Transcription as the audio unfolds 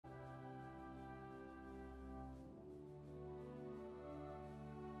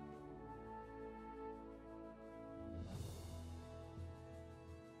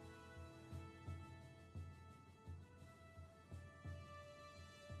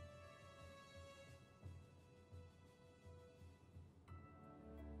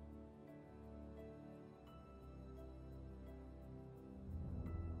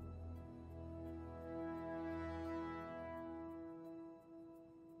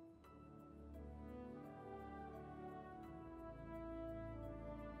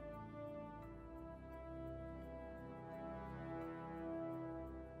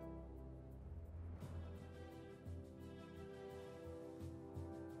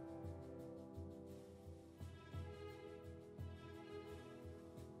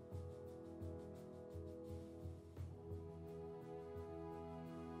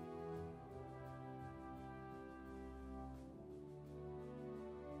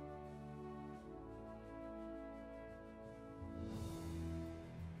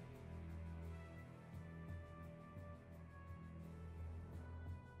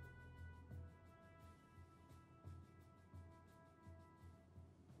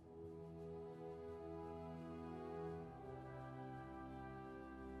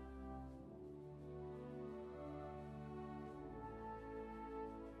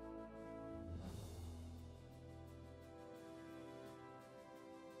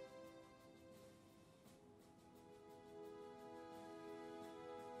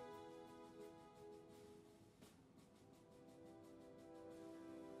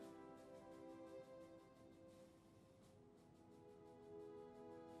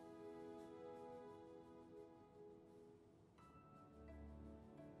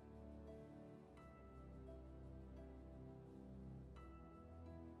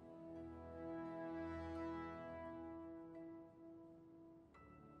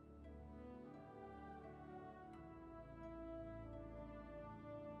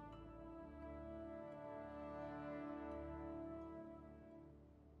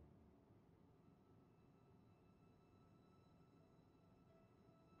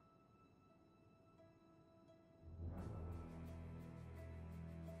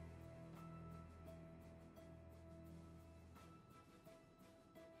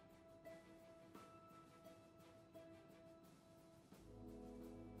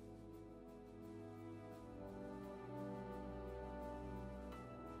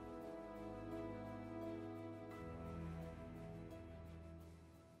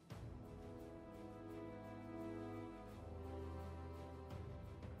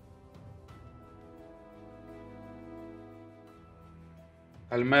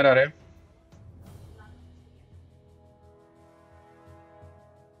Καλημέρα ρε.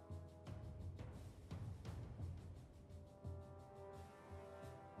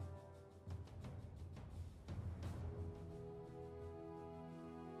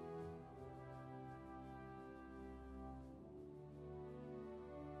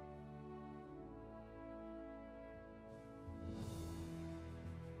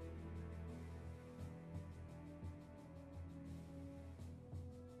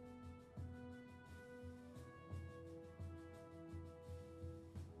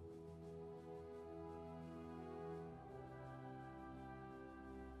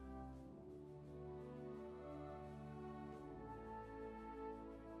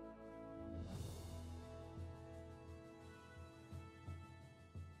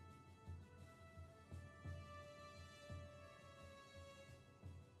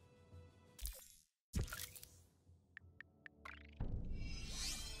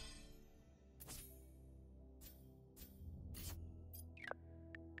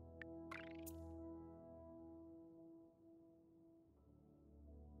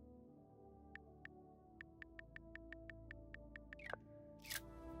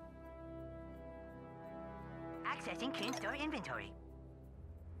 Accessing King Store inventory.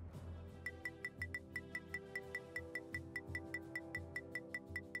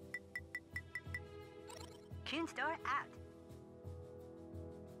 King Store out.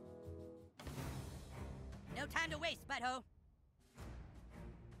 No time to waste, butthole.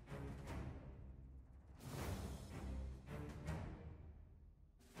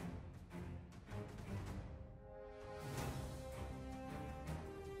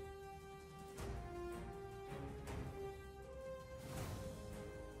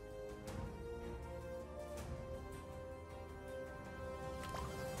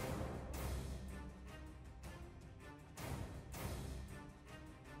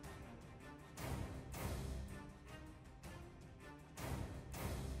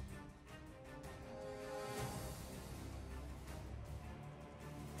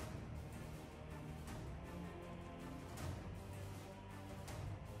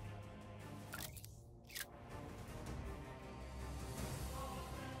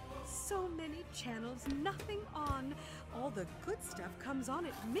 So many channels, nothing on. All the good stuff comes on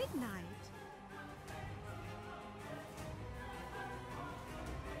at midnight.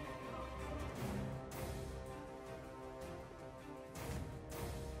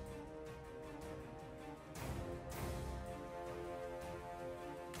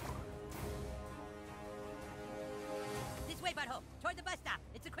 This way, butthole. Toward the bus stop.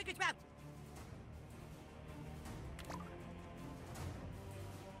 It's the quickest route.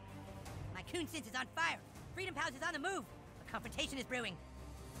 Coon Sense is on fire. Freedom Pals is on the move. A confrontation is brewing.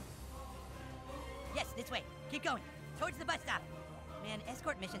 Yes, this way. Keep going. Towards the bus stop. Man,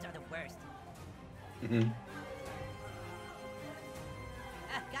 escort missions are the worst.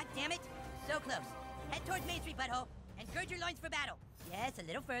 God damn it. So close. Head towards Main Street, butthole. And gird your loins for battle. Yes, a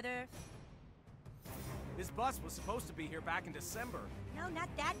little further. This bus was supposed to be here back in December. No, not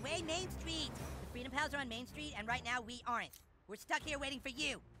that way. Main Street. The Freedom Pals are on Main Street, and right now we aren't. We're stuck here waiting for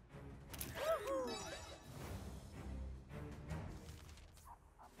you.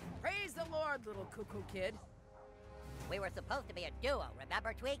 Praise the Lord, little cuckoo kid. We were supposed to be a duo,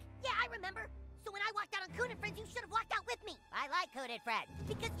 remember, Tweak? Yeah, I remember. So when I walked out on Coon and Friends, you should have walked out with me. I like Coon and Friends.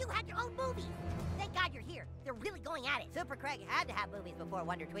 Because you had your own movies. Thank God you're here. They're really going at it. Super Craig had to have movies before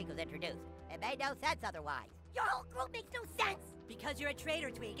Wonder Tweak was introduced. It made no sense otherwise. Your whole group makes no sense. Because you're a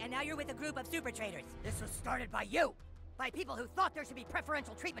traitor, Tweak, and now you're with a group of super traitors. This was started by you. By people who thought there should be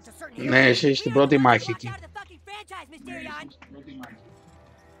preferential treatment to certain heroes. Ναι, εσύ στην πρώτη μάχη εκεί.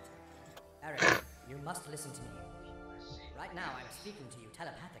 Eric, you must listen to me. Right now, I'm speaking to you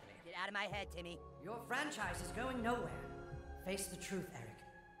telepathically. Get out of my head, Timmy. Your franchise is going nowhere. Face the truth, Eric.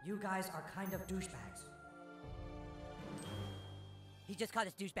 You guys are kind of douchebags. He just called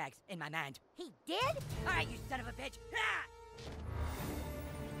us douchebags, in my mind. He did? All right, you son of a bitch. Ah!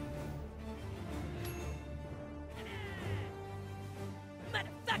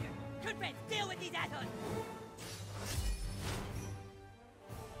 Motherfucker! Good friends, deal with these assholes!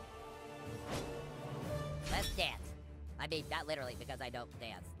 Let's dance. I mean, not literally, because I don't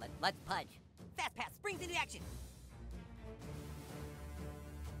dance. Let's punch. Fast pass springs into action.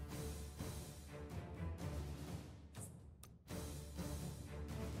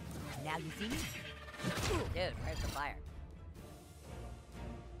 Now you see me? Dude, where's the fire?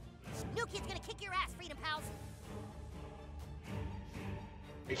 New Kid's gonna kick your ass, Freedom Pals.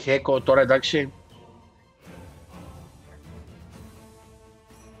 Είχε echo τώρα, εντάξει.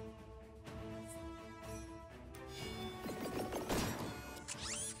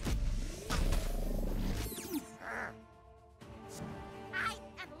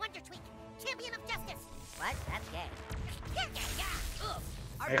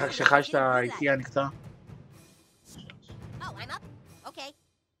 Είχα ξεχάσει τα ηχεία ανοιχτά. Oh, I'm up? Okay.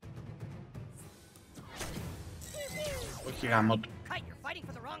 Όχι γάμο του. Kite, you're fighting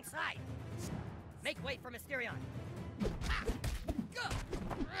for the wrong side. Make way for Mysterion.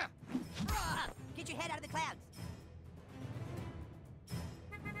 Get your head out of the clouds.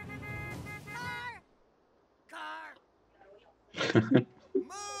 Car!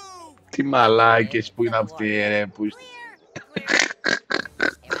 Move! Τι μαλάκες που είναι αυτοί ρε που... Clear!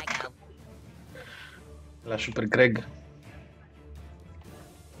 Here I go. La Super Craig.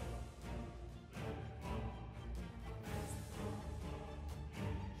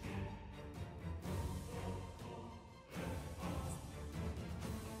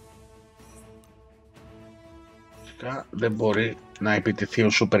 Φυσικά δεν μπορεί να επιτεθεί ο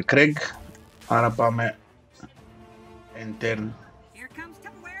Super Craig, άρα πάμε end turn. Here comes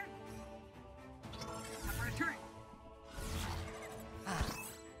Tupperware. Tupperware turn.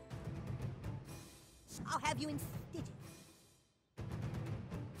 I'll have you in stitches.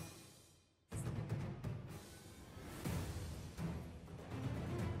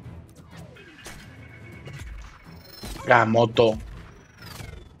 Γαμώτο.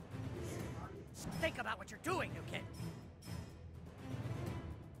 Think about what you're doing, new kid.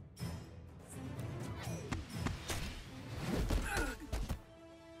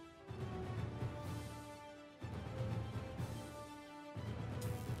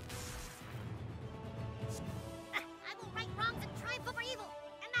 I will right wrongs and triumph over evil,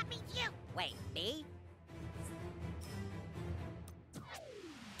 and that means you. Wait, me?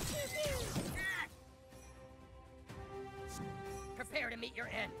 Prepare to meet your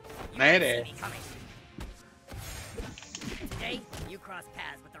end. You Ναι, didn't ρε. see me coming. Today, you crossed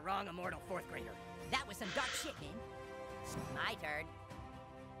paths with the wrong immortal fourth grader. That was some dark shit, man. My turn.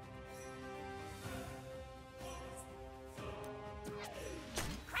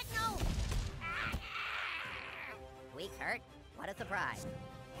 Craig, no! Weak hurt? What a surprise.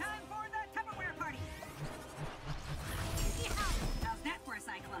 Time for the Tupperware party. How's that for a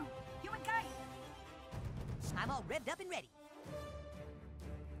cyclone? You and Kite. I'm all revved up and ready.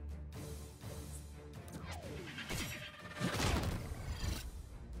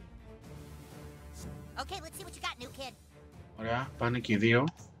 Okay, let's see what you got, new kid. Ωραία, πάνε και οι δύο.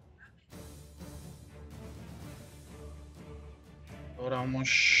 Τώρα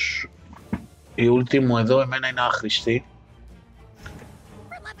όμως η ούλτη μου εδώ εμένα είναι άχρηστη.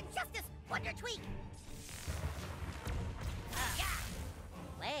 For love and justice, Wonder Tweak! Yeah!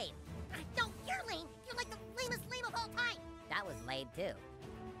 Lame. No, you're lame! You're like the lamest lame of all time! That was lame, too.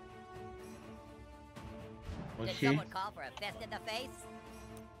 Did Όχι. someone call for a fist in the face?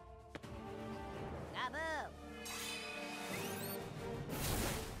 Taboo!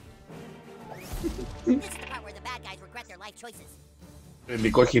 This is the part where the bad guys regret their life choices. Το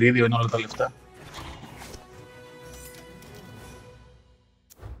ελληνικό χειρίδιο είναι όλα τα λεφτά.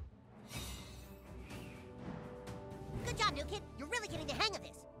 Good job, new kid. You're really getting the hang of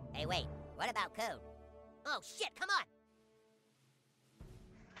this. Hey, wait. What about code? Oh, shit, come on.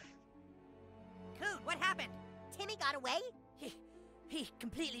 Code, what happened? Timmy got away? He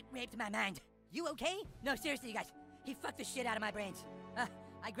completely raped my mind. You okay? No, seriously, you guys. He fucked the shit out of my brains.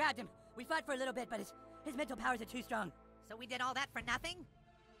 I grabbed him. We fought for a little bit, but his mental powers are too strong. So we did all that for nothing?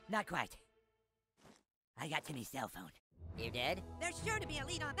 Not quite. I got Timmy's cell phone. You did? There's sure to be a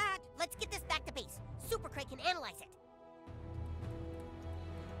lead on that. Let's get this back to base. Super Craig can analyze it.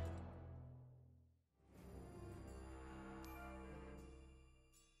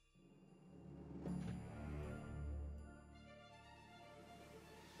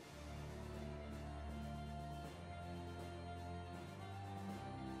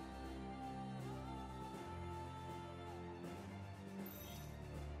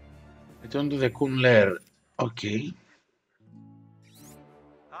 Return to the Kun Lair. Okay.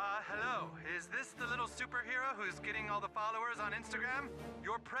 Hello. Is this the little superhero who's getting all the followers on Instagram?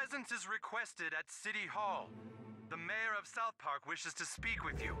 Your presence is requested at City Hall. The mayor of South Park wishes to speak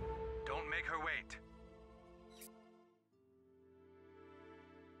with you. Don't make her wait.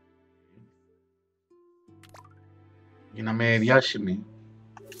 Γίναμε διάσημοι.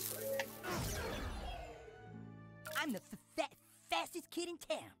 I'm the fastest kid in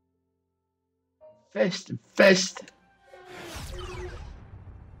town. Fest.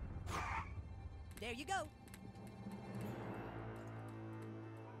 There you go.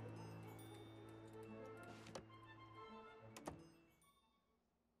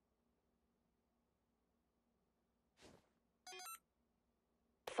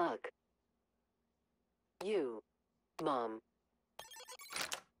 Fuck. You, Mom.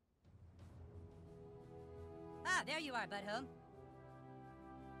 Ah, there you are, butthole.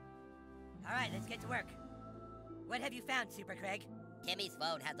 All right, let's get to work. What have you found, Super Craig? Timmy's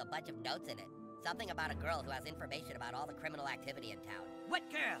phone has a bunch of notes in it. Something about a girl who has information about all the criminal activity in town. What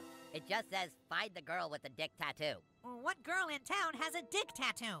girl? It just says, find the girl with the dick tattoo. What girl in town has a dick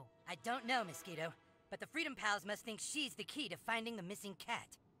tattoo? I don't know, Mosquito, but the Freedom Pals must think she's the key to finding the missing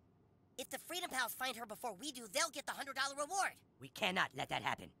cat. If the Freedom Pals find her before we do, they'll get the $100 reward. We cannot let that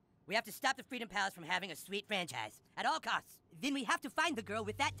happen. We have to stop the Freedom Pals from having a sweet franchise, at all costs. Then we have to find the girl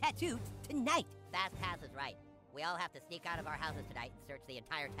with that tattoo tonight. Fast Pass is right. We all have to sneak out of our houses tonight and search the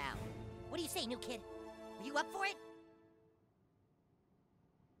entire town. What do you say, new kid? Are you up for it?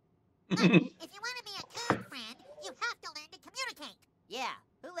 If you want to be a coon friend, you have to learn to communicate. Yeah,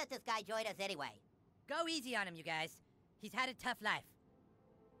 who let this guy join us anyway? Go easy on him, you guys. He's had a tough life.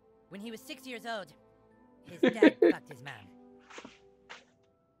 When he was 6 years old, his dad fucked his mom.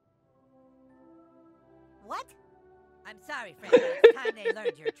 What? I'm sorry, friend, but it's time they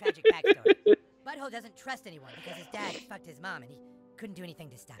learned your tragic backstory. Butthole doesn't trust anyone because his dad fucked his mom and he couldn't do anything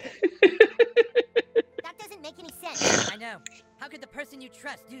to stop it. That doesn't make any sense. I know. How could the person you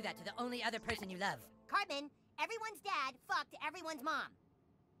trust do that to the only other person you love? Cartman, everyone's dad fucked everyone's mom.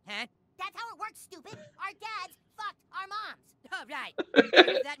 Huh? That's how it works, stupid. Our dads fucked our moms. Oh, right.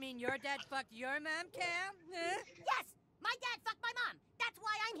 Does that mean your dad fucked your mom, Cam? Huh? Yes! My dad fucked my mom. That's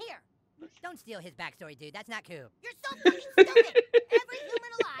why I'm here. Don't steal his backstory, dude. That's not cool. You're so fucking stupid! Every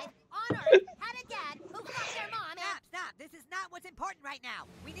human alive on Earth had a dad who fucked their mom. Stop! This is not what's important right now.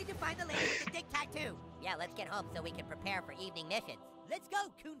 We need to find the lady with the dick tattoo. Yeah, let's get home so we can prepare for evening missions. Let's go,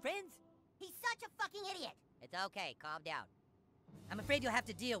 coon friends. He's such a fucking idiot. It's okay. Calm down. I'm afraid you'll have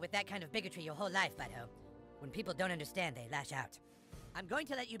to deal with that kind of bigotry your whole life, Butthole. When people don't understand, they lash out. I'm going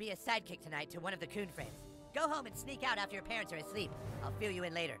to let you be a sidekick tonight to one of the coon friends. Go home and sneak out after your parents are asleep. I'll fill you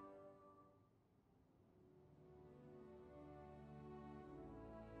in later.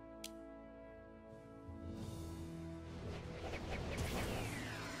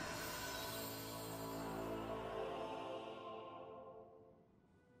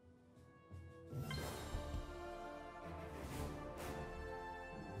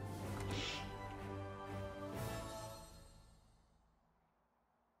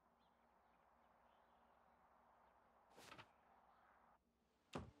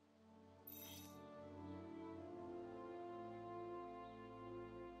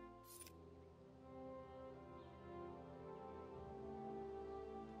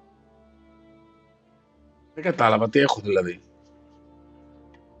 Δεν κατάλαβα τι έχω δηλαδή.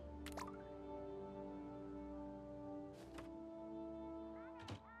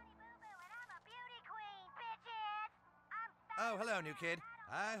 Oh, hello, new kid.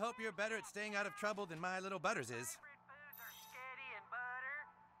 I hope you're better at staying out of trouble than my little Butters is.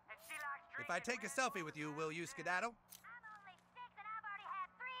 If I take a selfie with you, will you skedaddle?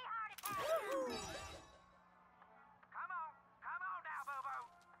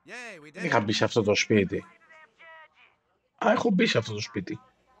 Yay, we did Δεν είχα μπει σε αυτό το σπίτι. Α, έχω μπει σε αυτό το σπίτι.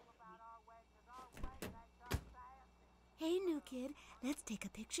 Hey, new kid. Let's take a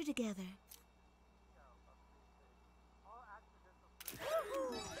picture together.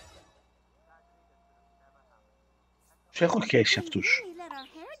 Τους έχω χέσει αυτούς. We let our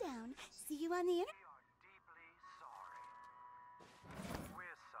hair down. See you on the internet.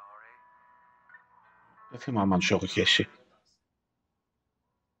 Δεν θυμάμαι αν τους έχω χέσει.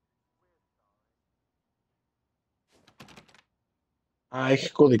 Α,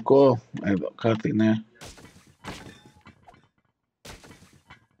 έχει κωδικό. Εδώ κάτι, ναι.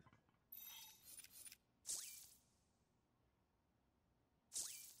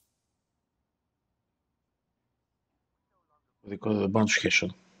 Κωδικό δεν μπορώ να τους χέσω.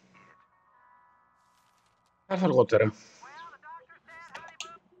 Θα έρθω αργότερα.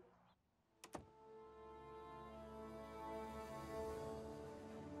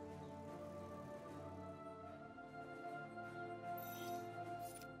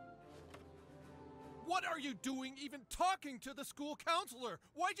 What are you doing even talking to the school counselor?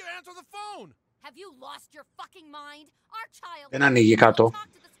 Why'd you answer the phone? Have you lost your fucking mind? Our child Δεν ανοίγει κάτω.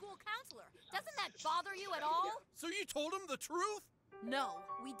 talked to the school counselor. Doesn't that bother you at all? So you told him the truth? No,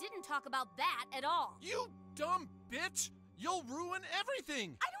 we didn't talk about that at all. You dumb bitch! You'll ruin everything!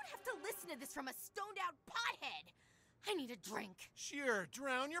 I don't have to listen to this from a stoned out pothead. I need a drink. Sure,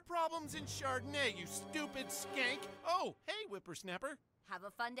 drown your problems in Chardonnay, you stupid skank. Oh, hey, whippersnapper. Have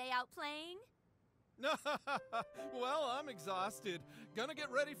a fun day out playing? Well, I'm exhausted. Gonna get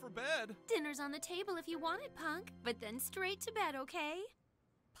ready for bed. Dinner's on the table if you want it, punk. But then straight to bed, okay?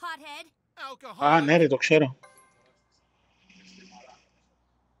 Pothead. Alcohol. Α, ναι ρε, το ξέρω.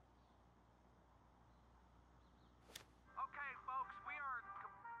 Okay, folks, we are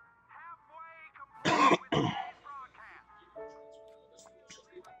halfway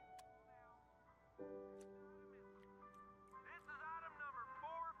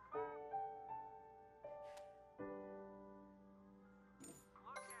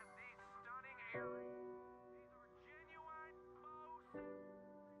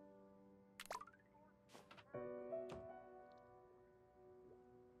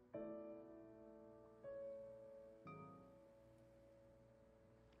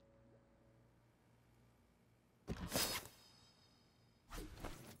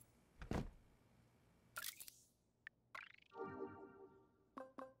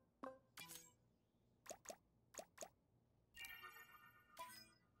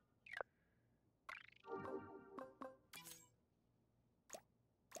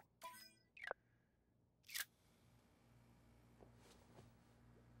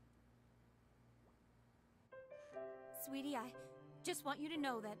Sweetie, I just want you to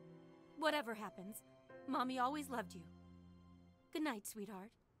know that whatever happens, Mommy always loved you. Good night,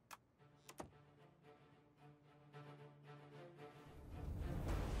 sweetheart.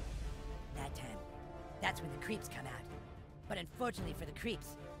 That time. That's when the creeps come out. But unfortunately for the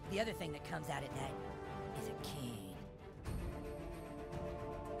creeps, the other thing that comes out at night is a king.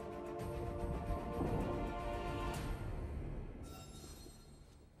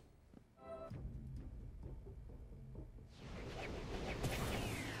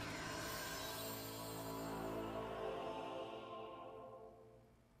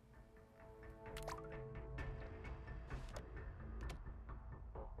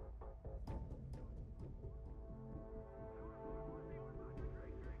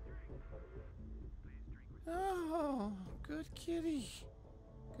 Oh, good kitty.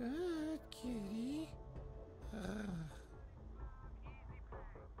 Good kitty.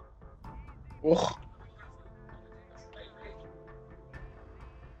 Οχ.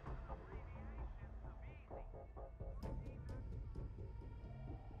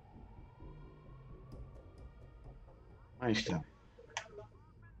 Μάλιστα.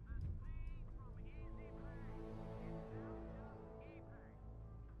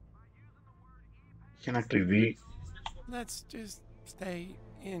 Είχε ένα κλειδί. Let's just stay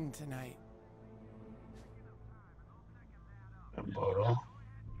in tonight. Δεν μπορώ.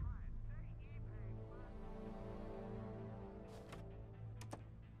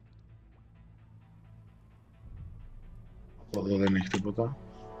 Από εδώ δεν έχει τίποτα.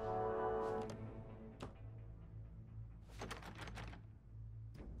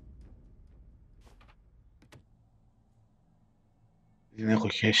 Δεν έχω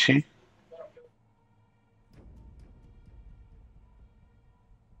χέσει.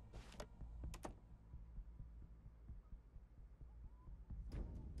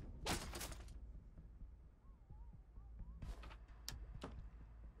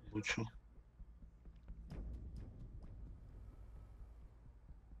 Μπούτσο.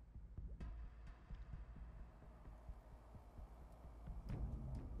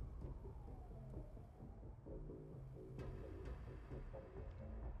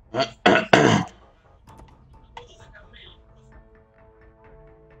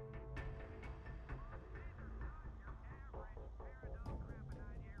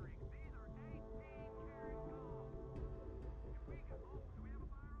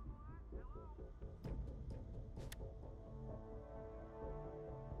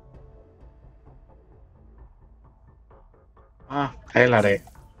 Α, έλα ρε.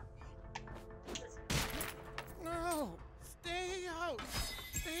 No, stay out.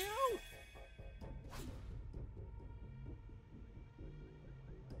 Stay out.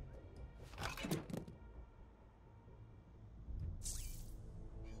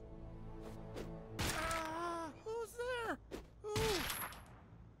 Who's there? Who?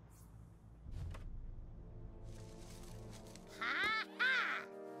 Ha ha!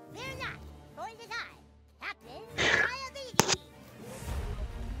 Fear not, for it is I, Captain Diabetes!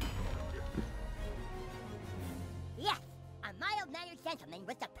 Yes, a mild-mannered gentleman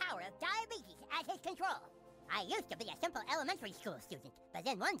with the power of diabetes at his control. I used to be a simple elementary school student, but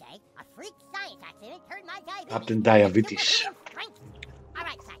then one day, a freak science accident turned my diabetes Captain into Diabetes. superhuman strength. All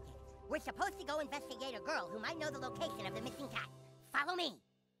right, Sidekick, we're supposed to go investigate a girl who might know the location of the missing cat. Follow me.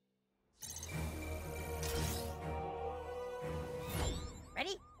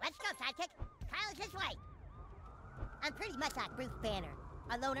 Ready? Let's go, Sidekick. Kyle's this way. I'm pretty much like Bruce Banner,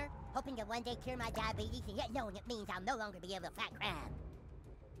 a loner, hoping to one day cure my diabetes and yet knowing it means I'll no longer be able to fat crab.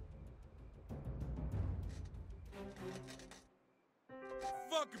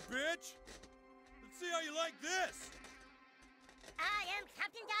 Fucking bitch. Let's see how you like this. I am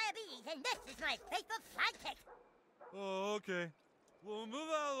Captain Diabetes, and this is my faithful sidekick. Oh, okay. Well, move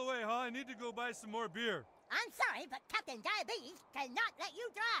out of the way, huh? I need to go buy some more beer. I'm sorry, but Captain Diabetes cannot let you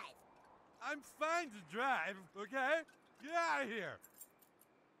drive. I'm fine to drive, okay? Get out of here.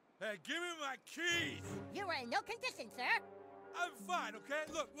 Hey, give me my keys. You are in no condition, sir. I'm fine, okay?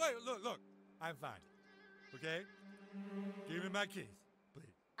 Look, wait, look. I'm fine, okay? Give me my keys,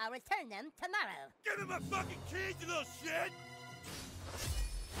 please. I'll return them tomorrow. Give me my fucking keys, you little shit!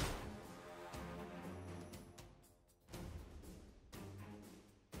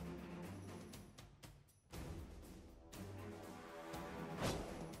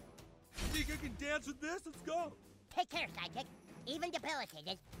 Think I can dance with this? Let's go. Take care, sidekick. Even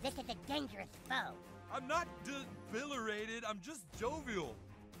debilitated, this is a dangerous foe. I'm not debilitated, I'm just jovial.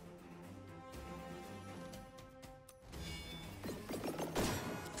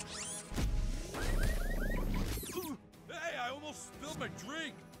 Ooh, hey, I almost spilled my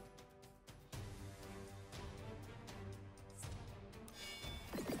drink.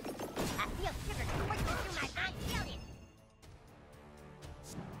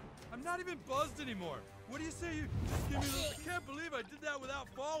 I'm not even buzzed anymore. What do you say you just give me this? I can't believe I did that without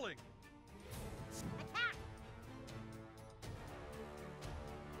falling. Attack!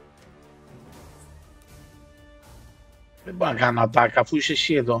 Δεν μπορώ να κάνω attack αφού είσαι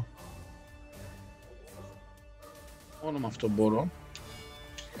εσύ εδώ. Μόνο με αυτό μπορώ.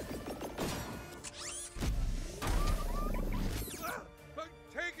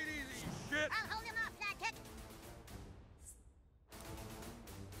 Take it easy, you shit. I'll hold him off, sidekick.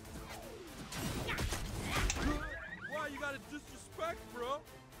 Why you gotta disrespect, bro?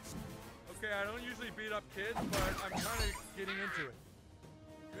 Okay, I don't usually beat up kids, but I'm kind of getting into it.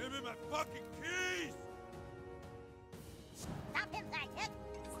 Give me my fucking keys! Stop him, sidekick.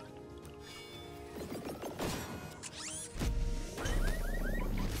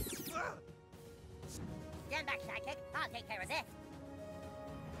 Stand back, sidekick. I'll take care of this.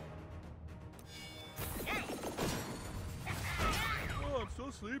 Oh, I'm so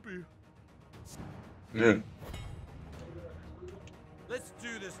sleepy. Yeah. Let's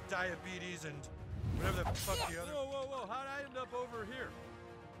do this, diabetes and whatever the fuck the other. Whoa, whoa, whoa! How'd I end up over here?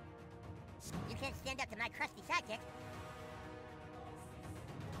 You can't stand up to my crusty sidekick.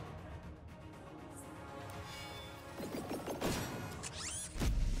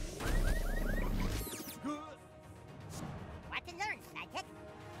 Watch and learn, sidekick.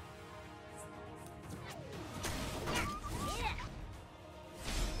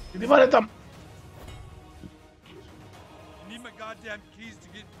 Γιατί βάλε τα... Need my goddamn keys to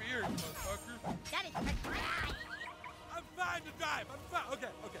get beer, motherfucker. That is I'm fine to drive. I'm fine.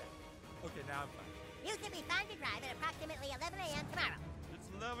 Okay, okay. Okay, now I'm fine. You should be fine to drive at approximately 11 a.m. tomorrow. It's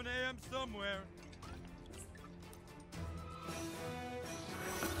 11 a.m. somewhere.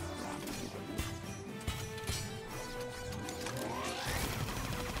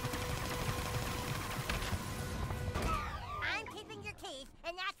 I'm keeping your keys,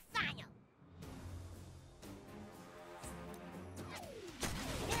 and that's final.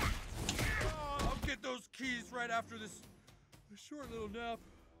 Oh, I'll get those keys right after this short little nap.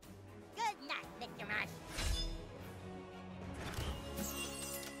 Good night, Mr. Marsh.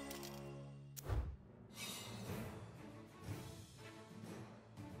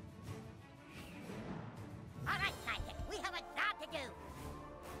 All right, sidekick, we have a job to do.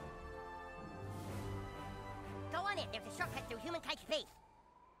 Go on in. There's a shortcut through humankind space.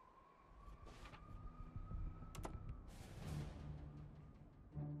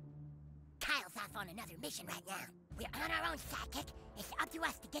 Kyle's off on another mission right now. We're on our own, sidekick. It's up to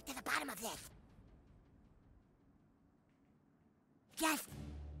us to get to the bottom of this. Just...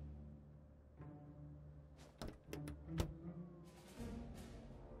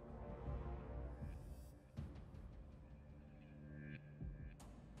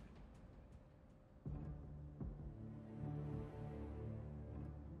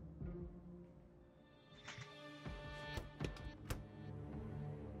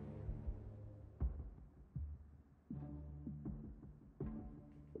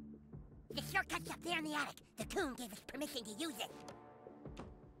 The shortcut's up there in the attic. The coon gave us permission to use it.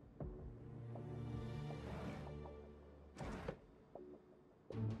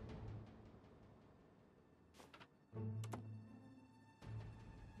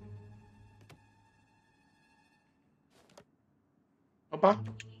 Οπα.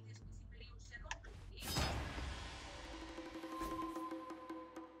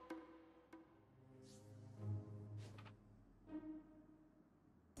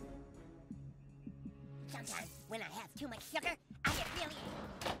 Sometimes, when I have too much sugar, I get really...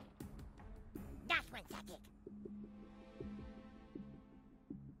 That's when I kick.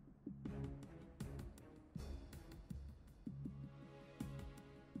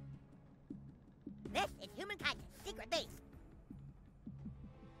 This is humankind's secret base.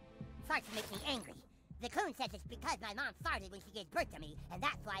 Farts make me angry. The coon says it's because my mom farted when she gave birth to me, and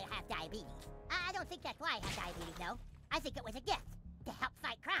that's why I have diabetes. I don't think that's why I have diabetes, though. I think it was a gift to help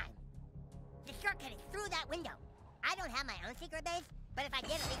fight crime. The shortcut is through that window. I don't have my own secret base, but if I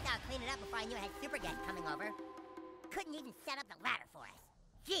did, at least I'll clean it up before I knew I had super guests coming over. Couldn't even set up the ladder for us.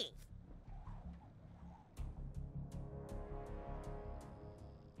 Jeez.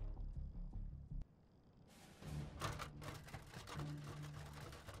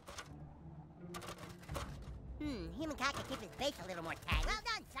 Humankind can keep his base a little more tagged. Well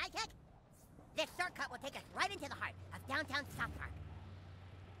done, sidekick! This shortcut will take us right into the heart of downtown South Park.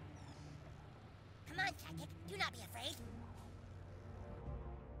 Come on, sidekick. Do not be afraid.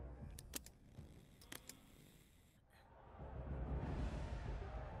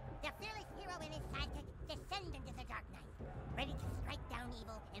 The fearless hero and his sidekick descend into the dark night, ready to strike down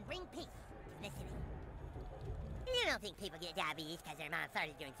evil and bring peace to the city. You don't think people get diabetes because their mom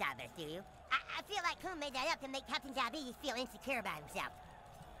started doing childbirth, do you? I feel like Coon made that up to make Captain Diabetes feel insecure about himself.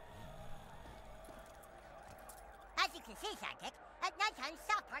 As you can see, Sidekick, at nighttime,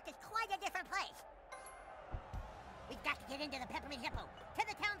 South Park is quite a different place. We've got to get into the Peppermint Hippo, to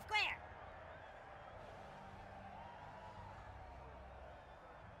the town square.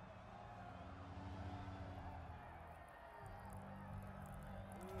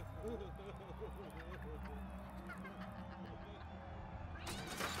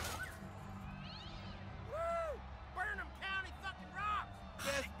 Burnham County fucking rocks!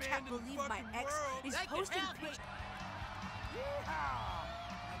 Best I band can't in the believe my fucking ex world. is They can posting help me. pictures. Yeehaw!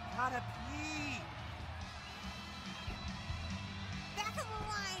 I gotta pee. Back of the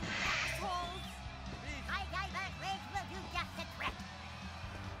line, assholes! My diverse rage will do just the trick.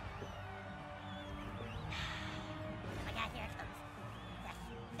 Oh my god, here it comes. Yes,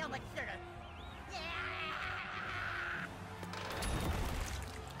 so much sooner.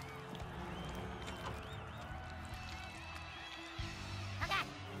 Oh god,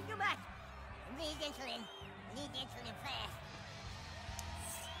 too much. I need insulin. I need insulin fast.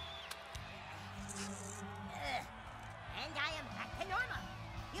 And I am back to normal.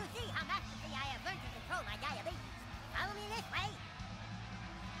 You see how masterfully I have learned to control my diabetes. Follow me this way.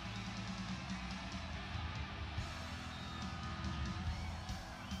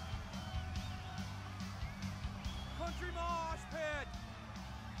 Country mosh pit.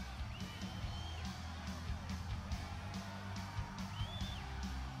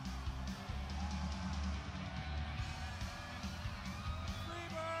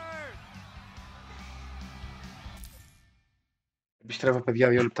 Freebird. Επιστρέφω, παιδιά,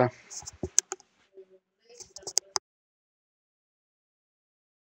 2 λεπτά.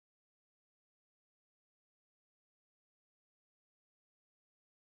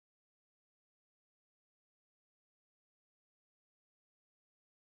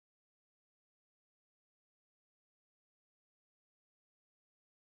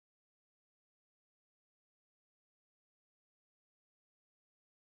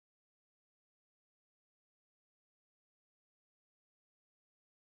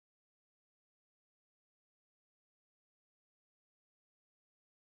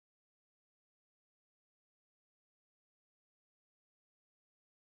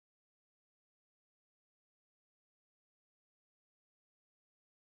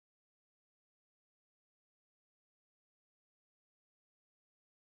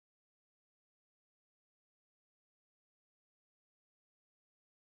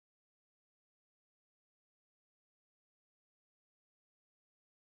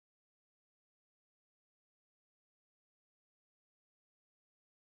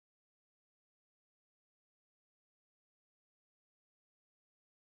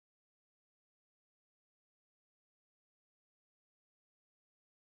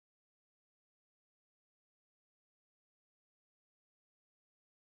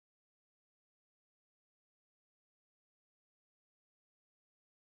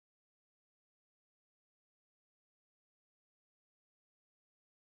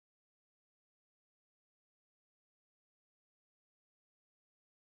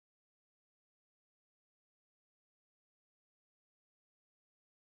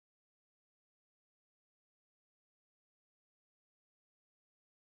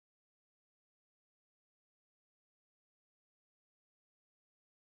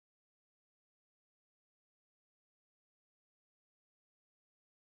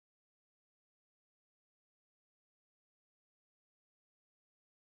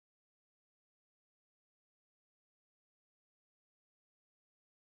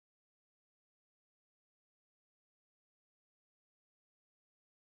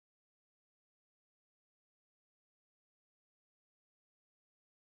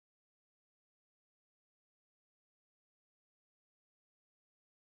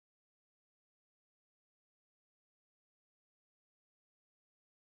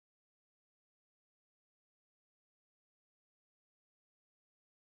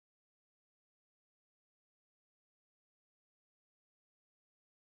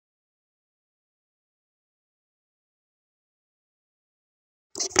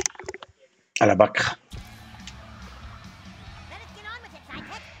 Αλλά back. Let us get on with it,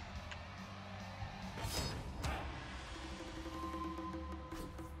 Sidekick.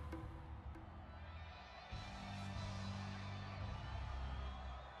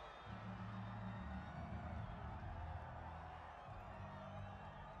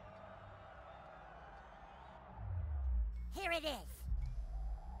 Here it is.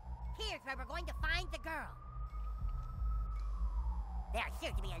 Here's where we're going to find the girl. There are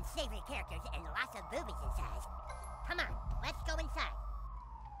sure to be unsavory characters and lots of boobies inside. Come on, let's go inside.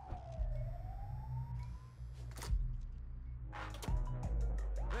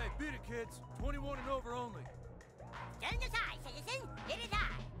 Hey, beat it, kids. 21 and over only. Stand aside, citizen. It is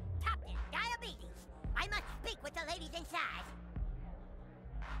I, Captain Diabetes. I must speak with the ladies inside.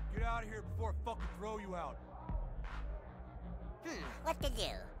 Get out of here before I fucking throw you out. What to do?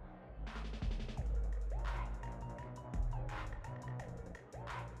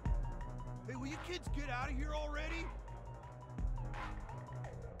 Hey, will you kids get out of here already?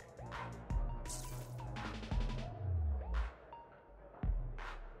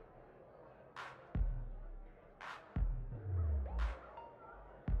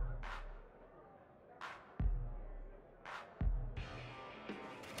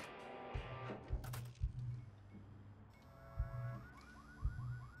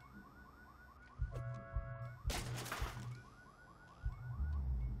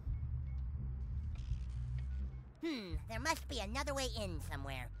 There must be another way in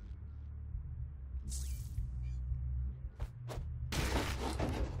somewhere.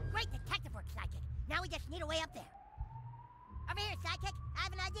 Great detective work, Sidekick. Now we just need a way up there. Over here, Sidekick. I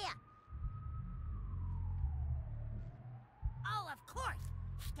have an idea. Oh, of course.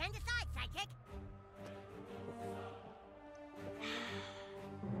 Stand aside, Sidekick.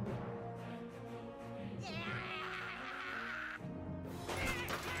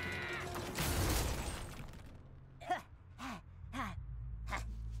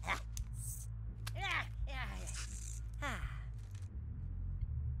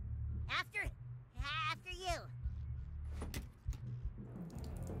 After you.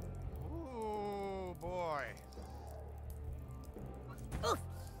 Oh, boy. Oof.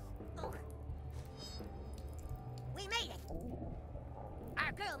 Oh. We made it.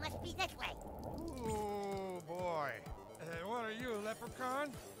 Our girl must be this way. Oh, boy. What are you, a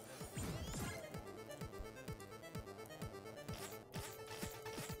leprechaun?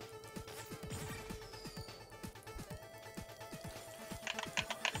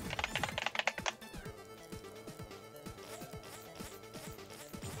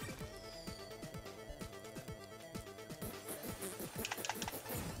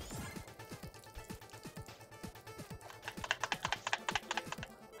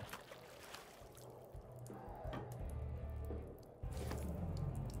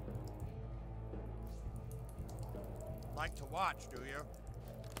 Like to watch, do you?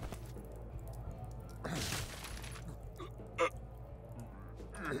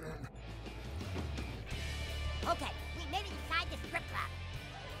 Okay, we made it inside the strip club.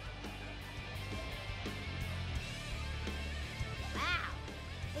 Wow,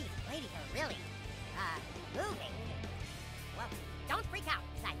 these ladies are really, moving. Well, don't freak out,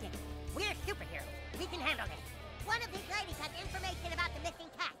 Sidekick. We're superheroes. We can handle this. One of these ladies has information about the missing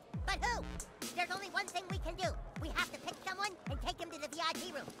cat. But who? There's only one thing we can do. We have to pick someone and take him to the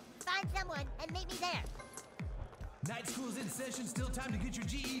VIP room. Find someone and meet me there. Night school's in session, still time to get your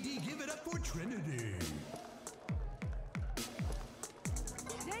GED. Give it up for Trinity.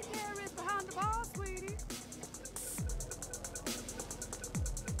 Daycare is behind the bar, sweetie.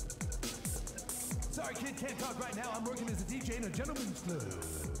 Sorry, kid, can't talk right now. I'm working as a DJ in a gentleman's club.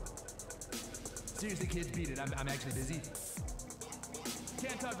 Seriously, kids, beat it. I'm actually busy.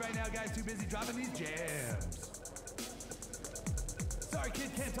 Can't talk right now, guys. Too busy dropping these jams. Sorry,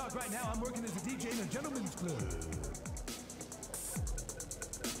 kid, can't talk right now. I'm working as a DJ in a gentleman's club.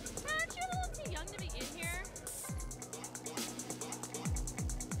 Aren't you a little too young to be in here?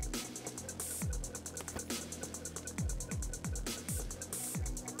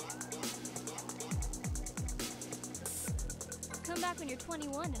 Come back when you're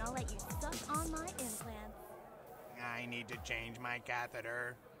 21 and I'll let you suck on my implants. I need to change my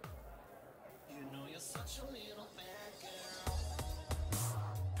catheter. You know you're such a little bad girl.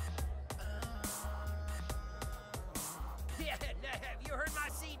 Yeah, have you heard my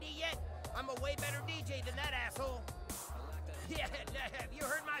CD yet? I'm a way better DJ than that asshole. Yeah, have you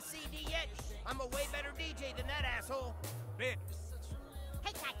heard my CD yet? I'm a way better DJ than that asshole. Bitch.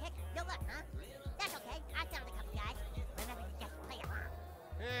 Hey, Sidekick, no luck, huh? That's okay. I found a couple guys. Remember to just play along.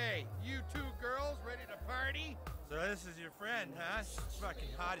 Hey, you two girls ready to party? So this is your friend, huh? She's fucking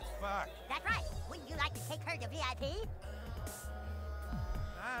hot as fuck. That's right. Wouldn't you like to take her to VIP?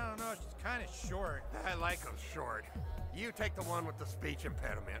 I don't know, she's kind of short. I like them short. You take the one with the speech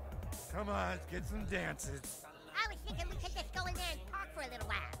impediment. Come on, let's get some dances. I was thinking we could just go in there and talk for a little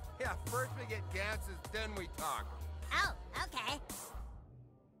while. Yeah, first we get dances, then we talk. Oh, okay.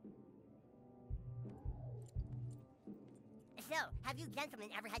 So, have you gentlemen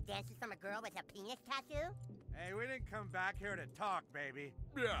ever had dances from a girl with a penis tattoo? Hey, we didn't come back here to talk, baby.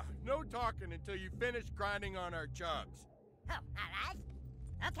 Yeah, no talking until you finish grinding on our chugs. Oh, all right.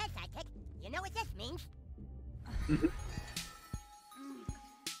 Okay, sidekick. You know what this means.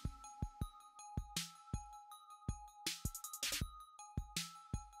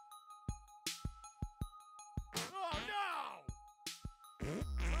 Oh, no!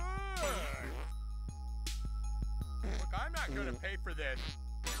 Look, I'm not gonna pay for this.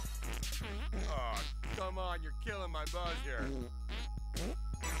 Oh, come on, you're killing my buzz here.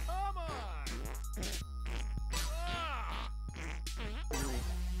 Come on! Ah!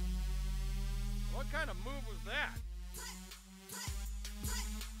 What kind of move was that?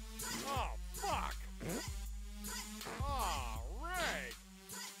 Oh, fuck! Oh, Ray!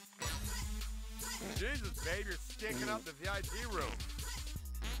 Jesus, babe, you're stinking up the VIP room.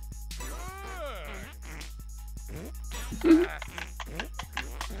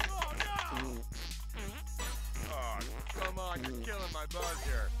 Oh, no! Oh, come on, you're killing my buzz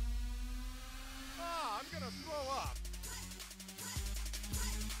here. Oh, I'm gonna throw up.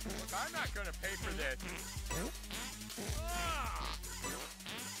 Look, I'm not gonna pay for this. Ah!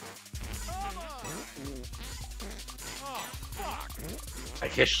 Come on! Oh, fuck!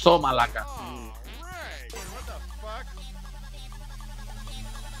 Έχει σώμα, μαλάκα. Oh, Ray! What the fuck?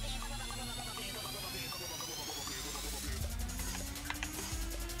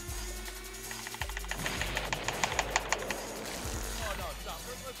 Oh, no, stop.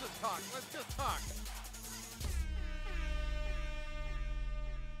 Let's just talk. Let's just talk.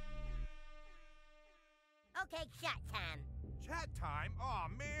 Okay, chat time. Chat time? Aw,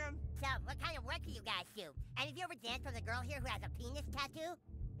 man. So, what kind of work do you guys do? And have you ever danced with a girl here who has a penis tattoo?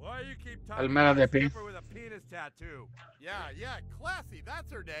 Why you keep talking Καλημέρα, about a Δεπή. stripper with a penis tattoo? Yeah, Classy,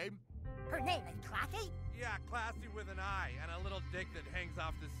 that's her name. Her name is Classy? Yeah, Classy with an I and a little dick that hangs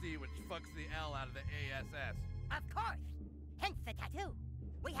off the C, which fucks the L out of the ASS. Of course. Hence the tattoo.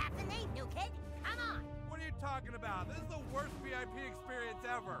 We have the name, new kid. Come on. What are you talking about? This is the worst VIP experience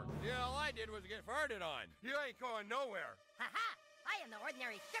ever. Yeah, all I did was get farted on. You ain't going nowhere. Ha-ha! I am the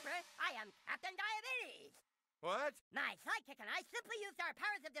ordinary stripper. I am Captain Diabetes. What? My sidekick and I simply used our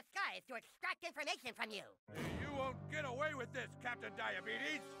powers of disguise to extract information from you. You won't get away with this, Captain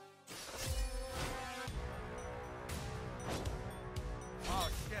Diabetes. Oh,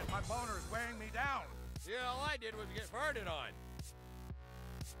 shit, my boner is weighing me down. Yeah, all I did was get farted on.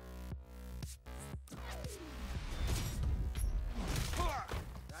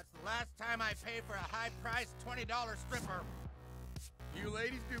 That's the last time I pay for a high-priced $20 stripper. You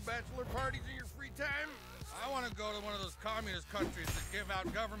ladies do bachelor parties in your free time? I want to go to one of those communist countries that give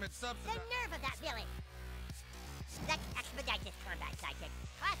out government The subsidies. nerve of that villain. Let's expedite this combat, sidekick.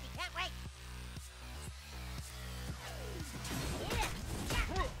 Classy, can't wait.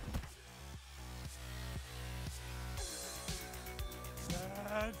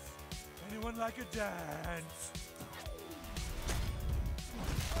 Dance? Anyone like a dance?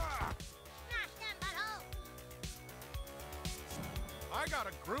 Smash them, butthole. I got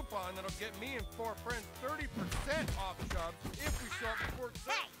a Groupon that'll get me and 4 friends 30% off shops if we show up before 6.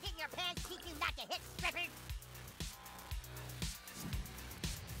 Hey, didn't your pants teach you not to hit strippers?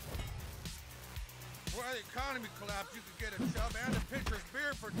 Before the economy collapsed, you could get a chub and a pitcher's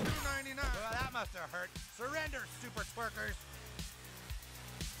beer for $2.99. Well, that must have hurt. Surrender, super twerkers.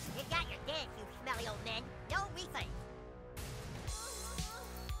 You got your dance, you smelly old men. No refund.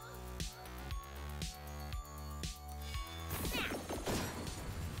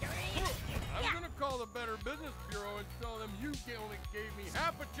 I'm gonna call the Better Business Bureau and tell them you only gave me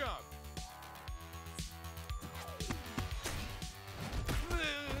half a chub.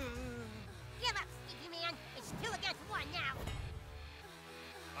 Give up, sneaky man. It's 2 against 1 now.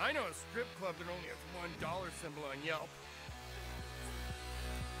 I know a strip club that only has $1 symbol on Yelp.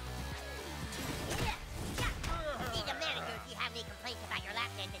 See the manager if you have any complaints about your lap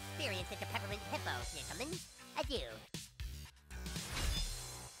dance experience at the Peppermint Hippo, gentlemen. Adieu.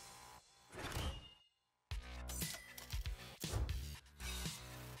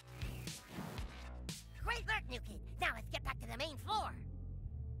 Great work, new kid. Now let's get back to the main floor.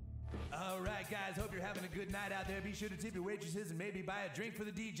 All right, guys, hope you're having a good night out there. Be sure to tip your waitresses and maybe buy a drink for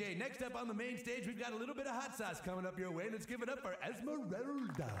the DJ. Next up on the main stage, we've got a little bit of hot sauce coming up your way. Let's give it up for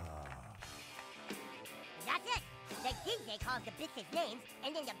Esmeralda. That's it. The DJ calls the bitches names,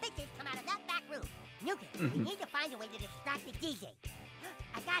 and then the bitches come out of that back room. New kid, we need to find a way to distract the DJ.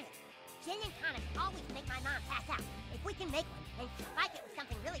 I got it. Gin and tonic always make my mom pass out. If we can make one and spike it with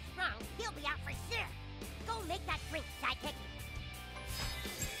something really strong, he'll be out for sure. Go make that drink, sidekick.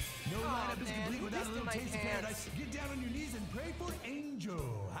 No lineup is complete without a little taste of paradise. Get down on your knees and pray for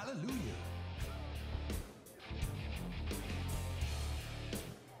Angel. Hallelujah.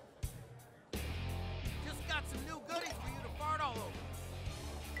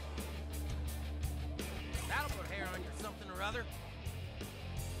 brother.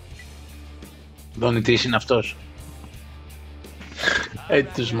 Δονητής είναι αυτός.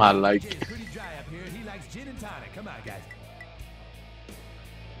 Τους μαλάκι.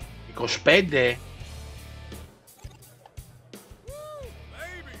 25.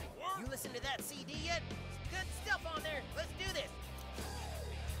 You listen to that CD yet? Good stuff on there. Let's do this.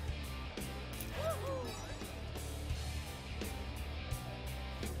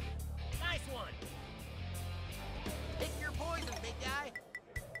 Nice one. Pick your poison, big guy.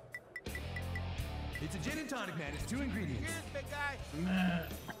 It's a gin and tonic, man. It's 2 ingredients. Cheers, big guy.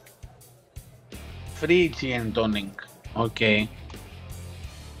 Free gin and tonic. Okay.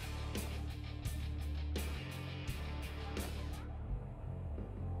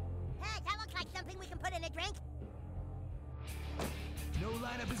 Hey, that looks like something we can put in a drink. No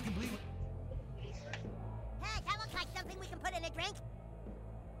lineup is complete. Hey, that looks like something we can put in a drink.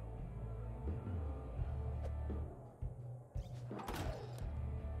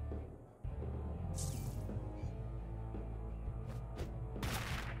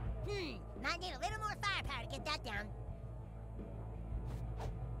 Might need a little more firepower to get that down.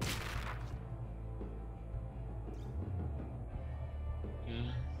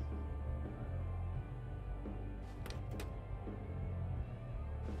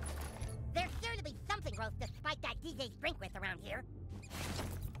 There's sure to be something gross to spike that DJ's drink with around here.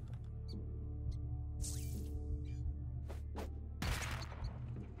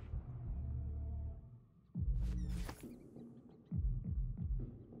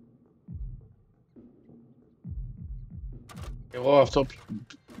 Εγώ αυτό...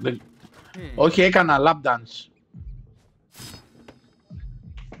 Όχι, έκανα lap dance.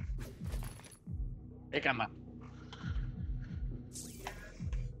 Έκανα.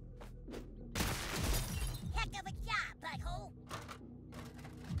 Heck of a job, butthole.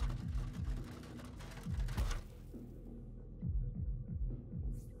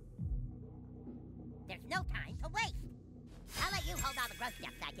 There's no time to waste. I'll let you hold all the gross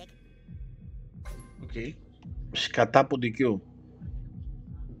stuff, Sidekick. Okay. Σκατά ποντικιού.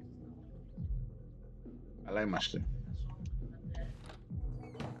 Καλά είμαστε.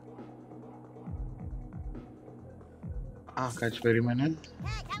 Α, κάτσε, περίμενε.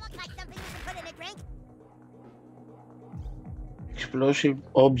 Explosive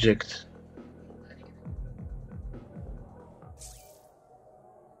object.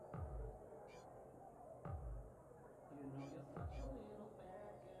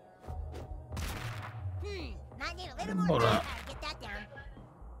 Δεν μπορώ.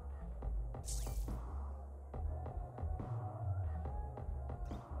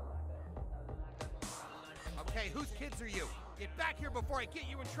 Okay, whose kids are you? Get back here before I get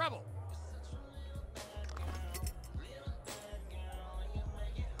you in trouble.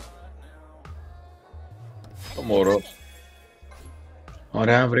 Το μωρό.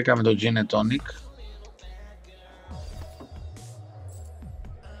 Ωραία, βρήκαμε το gin and tonic.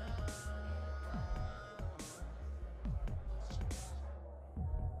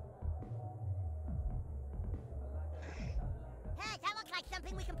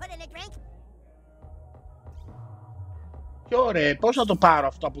 Και ωραία, πώς θα το πάρω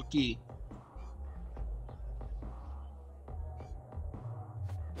αυτό από εκεί?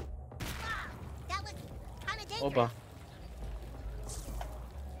 Όπα.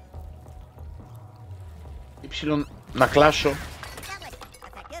 Υψηλόν να κλάσω.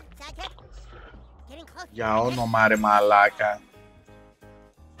 Για όνομα ρε μαλάκα.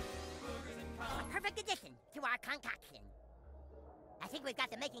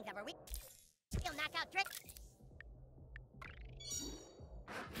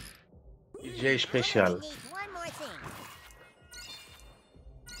 DJ Special.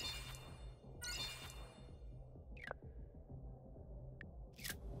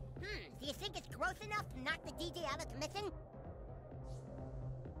 Do you think it's gross enough to knock the DJ out of commission?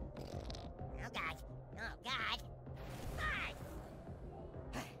 Oh God. Oh God. God.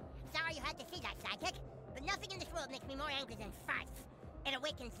 Sorry you had to see that, Sidekick, but nothing in this world makes me more angry than farts. It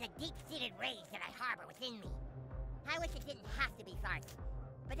awakens the deep-seated rage that I harbor within me. I wish it didn't have to be farts,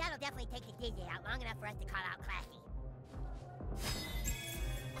 but that'll definitely take the DJ out long enough for us to call out Classy.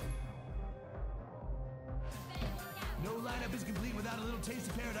 No lineup is complete without a little taste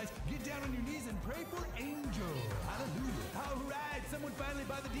of paradise. Get down on your knees and pray for Angel. Hallelujah. All right, someone finally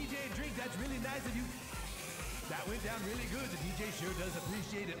bought the DJ a drink. That's really nice of you. That went down really good. The DJ sure does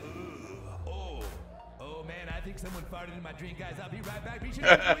appreciate it. Oh man, I think someone farted in my drink, guys. I'll be right back. Be sure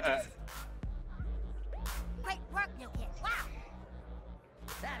to witness. Great work, new kid. Wow.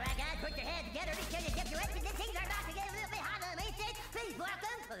 All right, guys, put your hands together. Be sure to dip your exits. Things are about to get a little bit hotter on the main stage. Please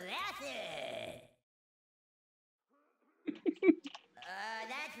welcome Classy.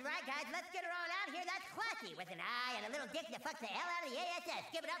 That's right, guys. Let's get her all out here. That's classy. With an eye and a little dick to fuck the hell out of the ASS.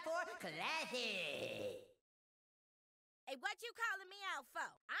 Give it up for classy. Hey, what you calling me out for?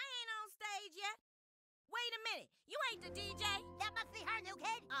 I ain't on stage yet. Wait a minute. You ain't the DJ? That must be her, new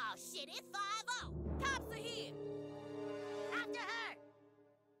kid. Oh, shit. It's 5-0. Cops are here. After her.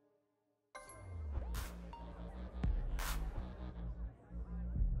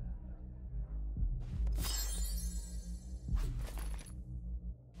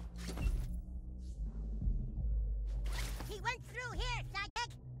 He went through here,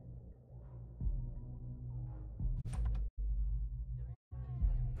 psychic.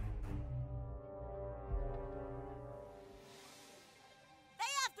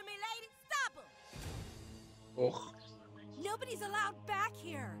 They after me, lady. Stop them. Oh. Nobody's allowed back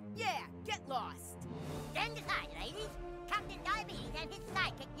here. Yeah, get lost. Stand aside, ladies. Captain Diabetes and his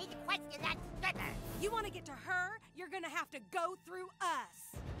sidekick need to question that stripper. You want to get to her, you're gonna have to go through us.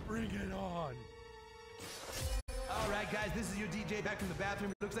 Bring it on. All right, guys, this is your DJ back from the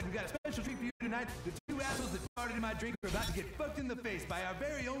bathroom. It looks like we've got a special treat for you tonight. The two assholes that farted in my drink are about to get fucked in the face by our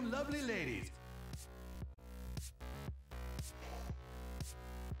very own lovely ladies.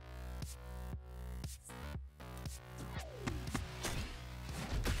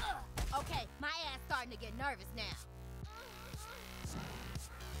 Okay, my ass starting to get nervous now.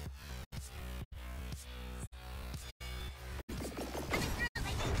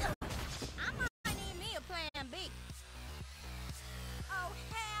 I might need me a plan B. Oh,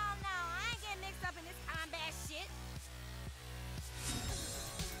 hell no. I ain't getting mixed up in this combat shit.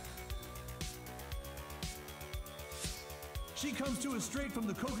 She comes to us straight from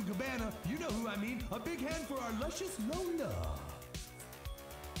the Coca-Cabana. You know who I mean. A big hand for our luscious Lola.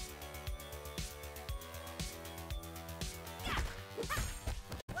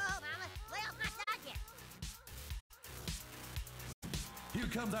 Here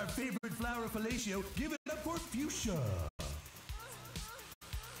comes our favorite flower fellatio. Give it up for Fuchsia.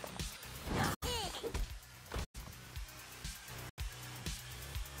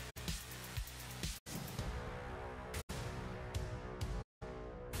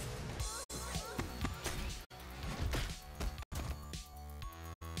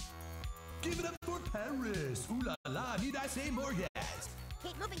 Give it up for Paris. Ooh la la, need I say more? Yes.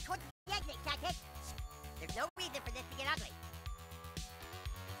 Keep moving towards the exit, psychic. There's no reason for this to get ugly.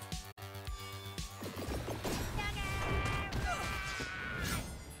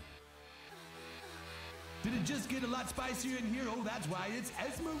 Did it just get a lot spicier in here? Oh, that's why it's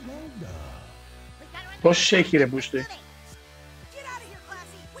Esmeralda. Πώς έχει ρε μπούστη. Get out of here,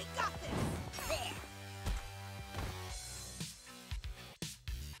 Classy. We got this. There.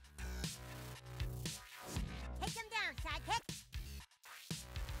 Take him down, sidekick.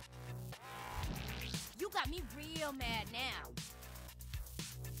 You got me real mad now.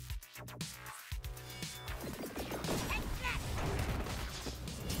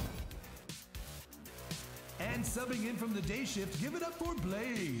 And subbing in from the day shift, give it up for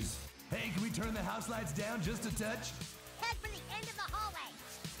Blaze. Hey, can we turn the house lights down just a touch? Head for the end of the hallway.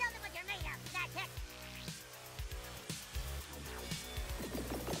 Show them what you're made of, sidekick.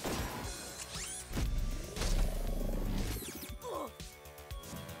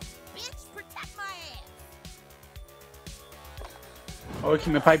 Bitch, protect my ass. Όχι,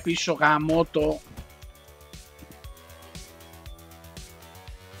 με πάει πίσω γαμώτο.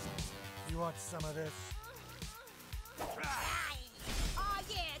 You want some of this? Oh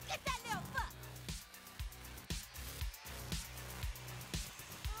yeah, get that little fuck.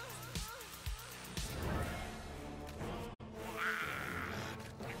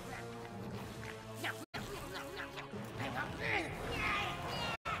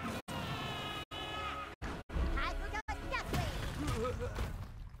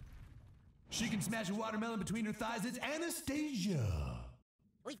 She can smash a watermelon between her thighs. It's Anastasia.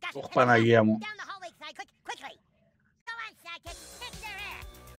 We've got Ωχ, Παναγία μου. down the hallway, sidekick, quickly. Go on, sidekick, kick their ass.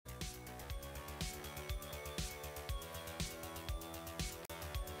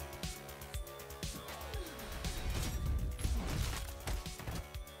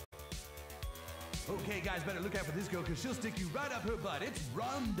 Okay, guys, better look out for this girl because she'll stick you right up her butt. It's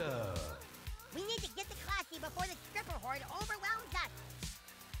Rhonda. We need to get the Classy before the stripper horde overwhelms us.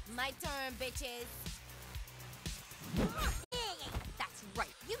 My turn, bitches. That's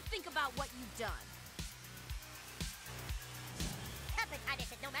right. You think about what you've done. Hepatitis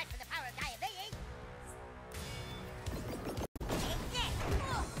is no match for the power of diabetes.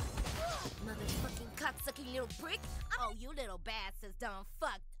 Motherfucking cocksucking little prick. Oh, you little bastards done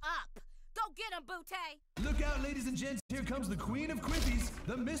fucked up. Go get him, Butte! Look out, ladies and gents. Here comes the queen of quippies,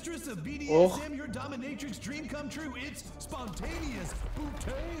 the mistress of BDSM, your dominatrix dream come true. It's spontaneous Butte.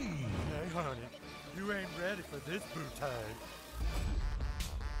 Hey, honey, you ain't ready for this Butte.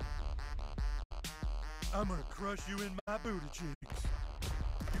 I'm gonna crush you in my booty cheeks.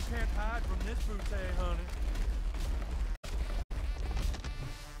 You can't hide from this Butte, honey.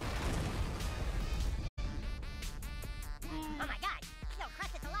 Oh my god, she'll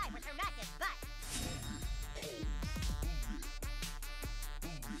crush us alive with her massive butt.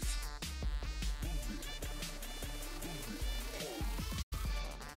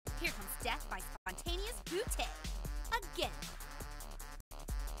 Here comes death by spontaneous Butte. Again.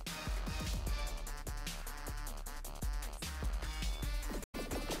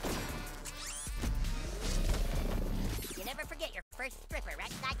 You never forget your first stripper,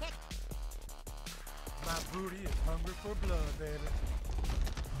 right, sidekick? My booty is hungry for blood, baby.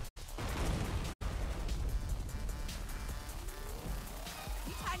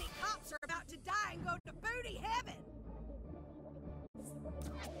 You tiny cops are about to die and go to booty heaven!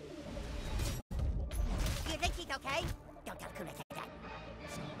 Do you think she's okay? Don't tell Kuna that.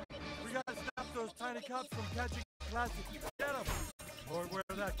 We gotta stop those tiny cops from catching plastic. Get them! Or where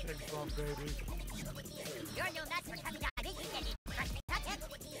that came from, baby. Your new nuts for coming out. You didn't crush me, touch it.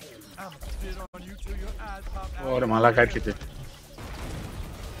 I'm gonna spit on you till your eyes pop out. Ωραία, μαλάκα έρχεται.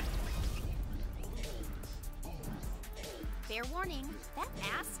 Fair warning, that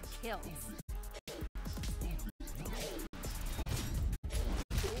ass kills.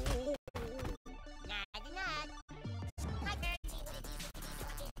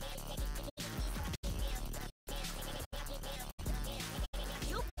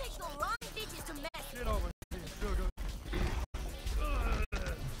 You picked the wrong bitches to mess Get over here, sugar.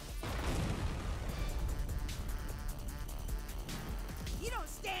 You don't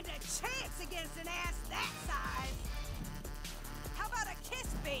stand a chance against an ass that size! How about a kiss,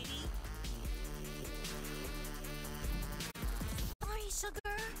 baby? Sorry,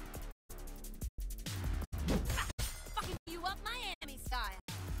 sugar. Fucking you up Miami style.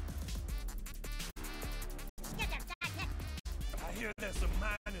 Get them, sidekick. I hear there's some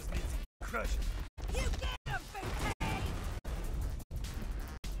miners need some crushing. You get him, Butte!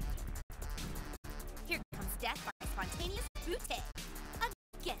 Here comes death by spontaneous Butte.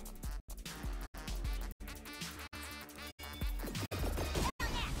 Again.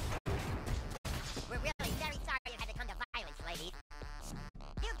 Hell yeah! We're really very sorry it had to come to violence, ladies.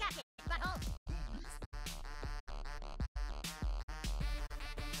 You got it, butthole!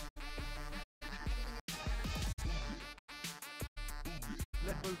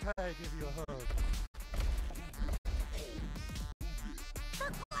 Let Butte give you a hug. For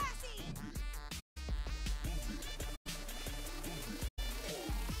classy!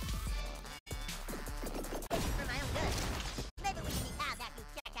 For my own good. Maybe we can be pals after you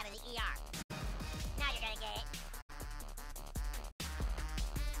check out of the ER. Now you're gonna get it.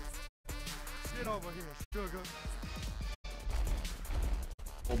 Get over here, sugar.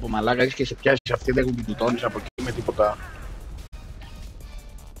 Όπου μαλάκα έχεις και σε πιάσει αυτή, δεν έχουν τόνεις από εκεί με τίποτα.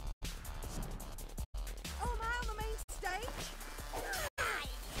 Oh, am I on the main stage?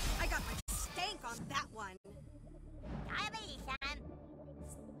 I got my stank on that one. Diabetes, son.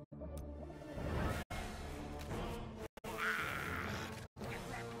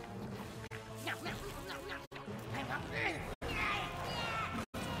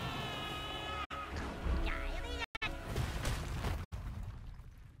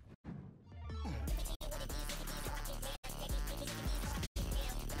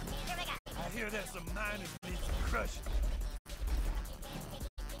 I hear there's some miners need some crushing.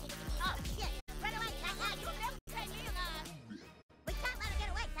 Oh, shit. Run away, sidekick. We can't let her get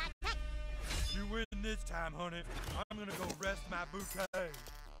away, sidekick. You win this time, honey. I'm gonna go rest my Butte.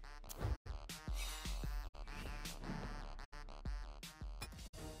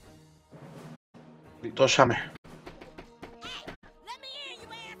 Γλιτώσαμε. Let me in, you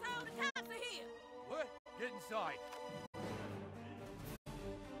asshole! The cops are here! What? Get inside.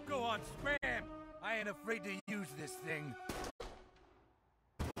 Go on, spam. I ain't afraid to use this thing.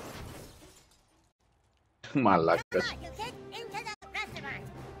 Μαλάκας. Come on, you kid. Into the restaurant.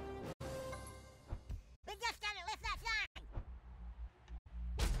 We just gotta lift that sign.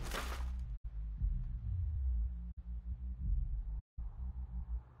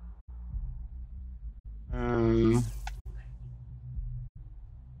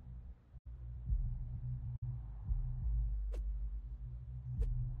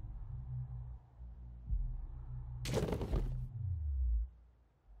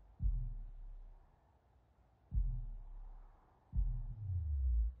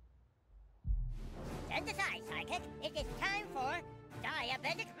 Step aside, Psychic. It is time for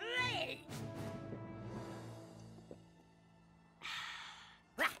Diabetic Rage!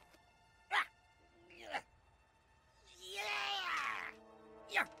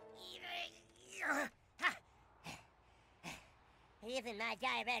 Even my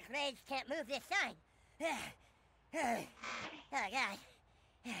diabetic rage can't move this sign. Oh, God.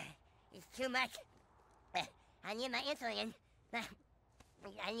 It's too much. I need my insulin.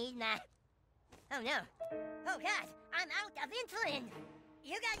 I need my... Oh, no. Oh, God. I'm out of insulin.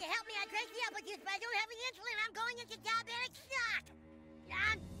 You guys help me. I drank the apple juice, but I don't have the insulin. I'm going into diabetic shock.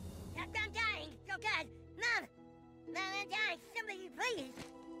 I'm dying. Oh, God. Mom. Mom, I'm dying. Somebody, please.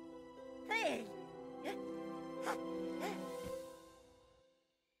 Please.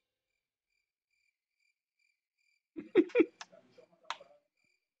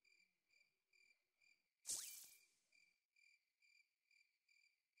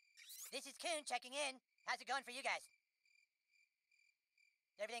 This is Coon checking in. How's it going for you guys?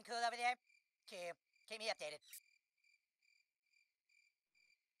 Everything cool over there? Cool. Keep me updated.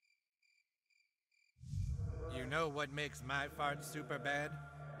 You know what makes my fart super bad?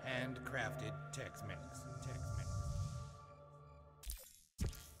 Handcrafted Tex-Mex.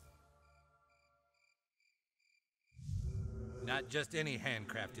 Not just any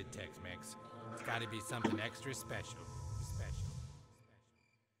handcrafted Tex-Mex. It's gotta be something extra special.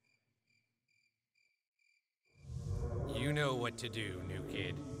 You know what to do, new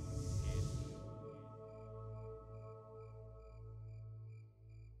kid.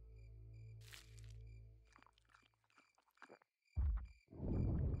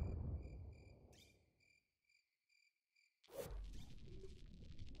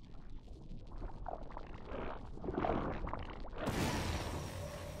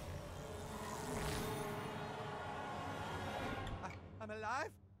 I'm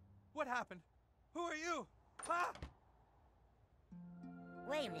alive? What happened? Who are you? Huh?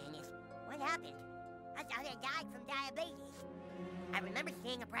 Wait a minute. What happened? I thought I died from diabetes. I remember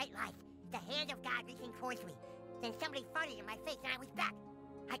seeing a bright light, the hand of God reaching towards me. Then somebody farted in my face and I was back.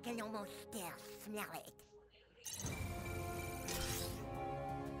 I can almost still smell it.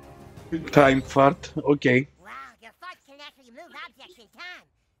 Time fart, okay. Wow, your farts can actually move objects in time.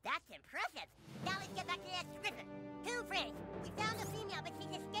 That's impressive. Now let's get back to that stripper. Two friends. We found a female, but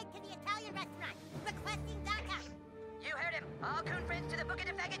she's escaped to the Italian restaurant, requesting backup. You heard him. All coon friends to the Buca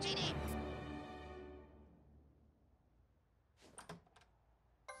de Fagaggini.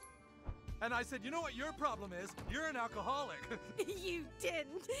 And I said, you know what your problem is? You're an alcoholic. You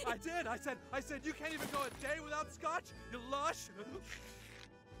didn't. I did. I said, you can't even go a day without scotch, you lush.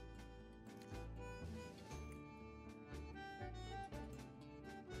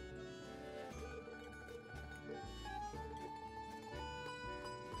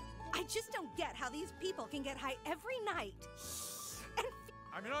 I just don't get how these people can get high every night. And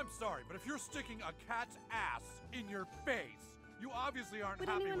I mean, I'm sorry, but if you're sticking a cat's ass in your face, you obviously aren't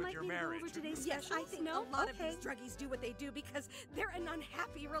happy with your marriage. Yes, I think a lot of these druggies do what they do because they're in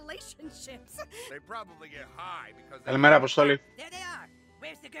unhappy relationships. They probably get high because Καλημέρα, Αποστόλη. There they are.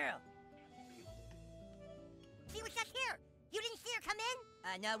 Where's the girl? She was just here. You didn't see her come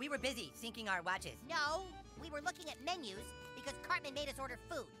in? No, we were busy syncing our watches. No, we were looking at menus because Cartman made us order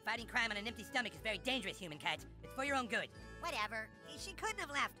food. Fighting crime on an empty stomach is very dangerous, human cat. It's for your own good. Whatever. She couldn't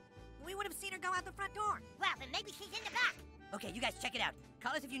have left. We would have seen her go out the front door. Well, then maybe she's in the back. Okay, you guys check it out.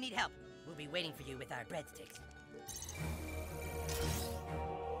 Call us if you need help. We'll be waiting for you with our breadsticks.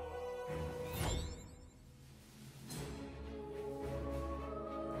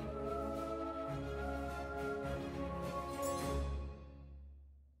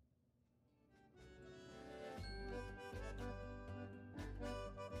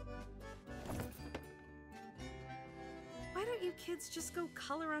 Why don't you kids just go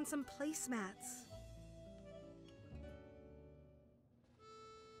color on some placemats?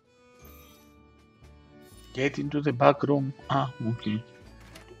 Get into the back room. Ah, okay.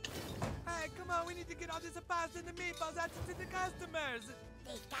 Hey, come on, we need to get all this pasta and the meatballs out to the customers.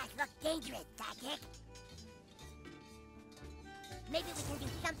 These guys look dangerous, Psychic. Maybe we can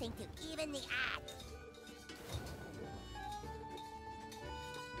do something to even the odds.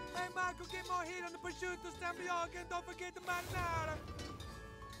 Hey, Michael, get more heat on the prosciutto stambioca and don't forget the marinara.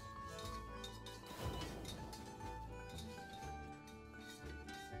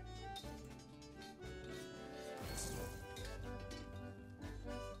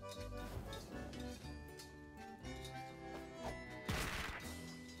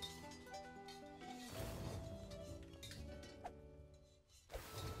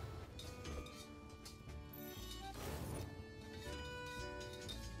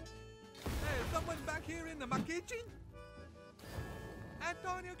 someone back here in my kitchen?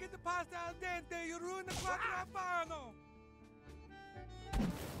 Antonio, get the pasta al dente. You ruined the quattro.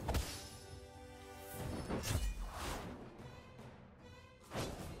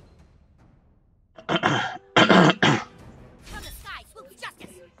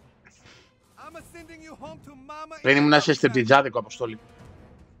 Δεν ήμουν σε στριπτιτζάδικο, Αποστόλη.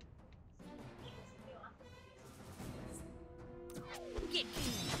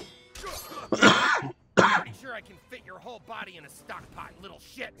 Pretty sure I can fit your whole body in a stock pot, little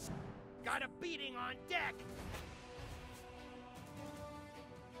shit. Got a beating on deck.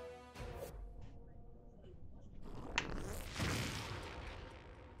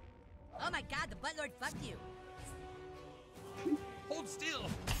 Oh my god, the buttlord fucked you. Hold still.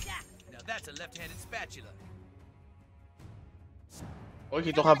 Now that's a left-handed spatula.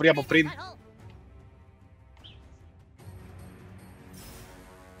 Όχι, το είχα βρει από πριν.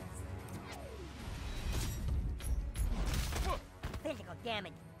 Physical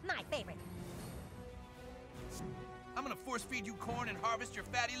damage, my favorite. I'm gonna force feed you corn and harvest your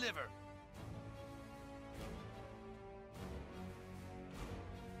fatty liver.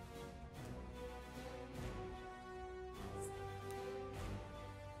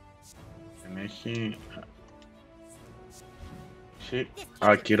 Δεν έχει...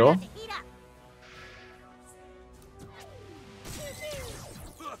 άκυρο.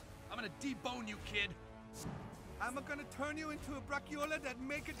 I'm gonna debone you, kid. I'm gonna turn you into a brachiola that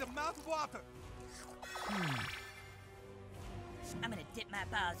make it the mouth water. I'm gonna dip my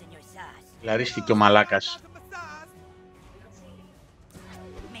balls in your sauce. Λαρίστηκε ο μαλάκας.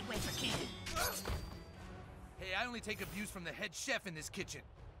 Make way for King. Hey, I only take abuse from the head chef in this kitchen.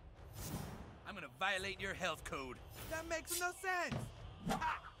 I'm gonna violate your health code. That makes no sense.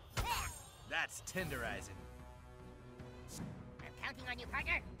 That's tenderizing. I'm counting on you,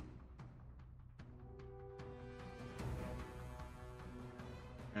 partner.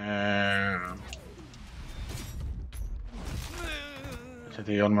 Θα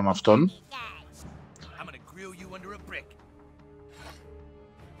τελειώνουμε με αυτόν. I'm gonna grill you under a brick.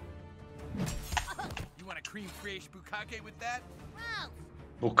 You want a cream fraiche bukkake with that?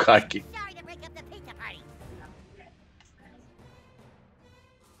 Μπουκάκι. Sorry to break up the pizza party.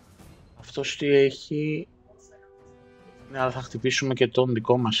 Αυτός τι έχει... Ναι, αλλά θα χτυπήσουμε και τον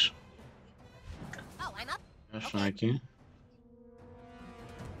δικό μας. Έσαι εκεί.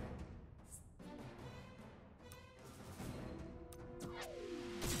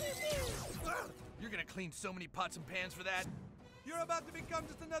 You're gonna clean so many pots and pans for that? You're about to become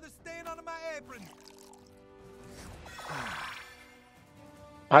just another stain on my apron.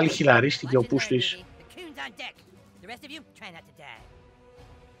 Πάλι χιλαρίστηκε ο πούστης.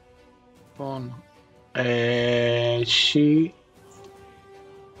 Λοιπόν, εσύ...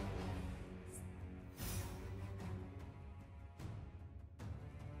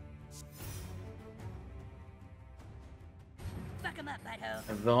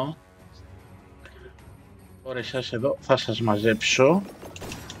 Εδώ. Τώρα εσάς εδώ θα σας μαζέψω.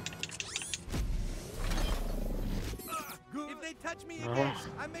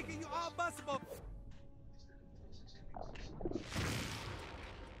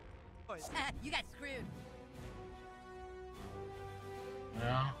 You got screwed.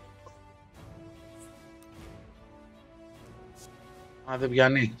 Α, δεν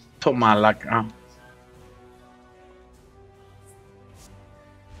πιάνει το μαλάκα.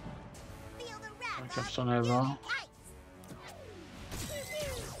 Και αυτόν εδώ.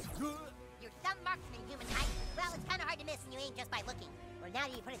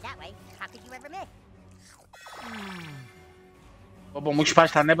 Όπω μου έχει πάει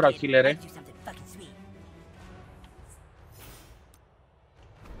στα νεύρα ο Killer, ρε.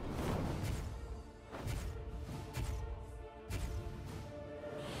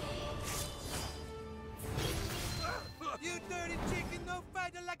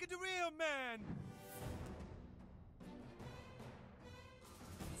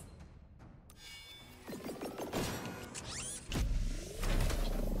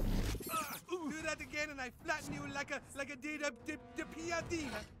 And I flatten you like a de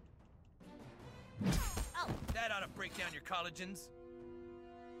piadina. Oh, that ought to break down your collagens.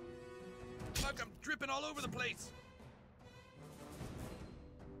 Fuck, I'm dripping all over the place.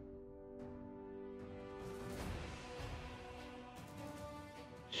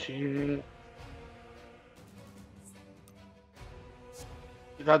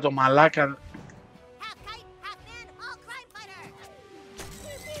 Κοίτα το μαλάκα.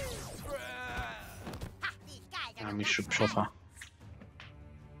 Να μη σου ψόφα.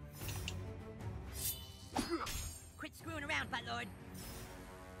 Quit screwing around, buttlord.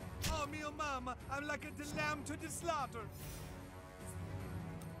 Oh me, oh mama, I'm like a lamb to the slaughter.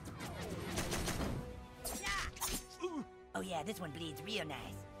 Oh yeah, this one bleeds real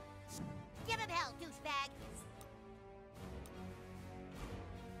nice. Give him hell, douchebag!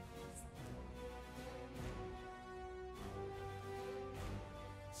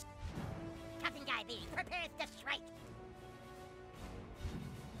 Captain Diabetes, prepare us to strike!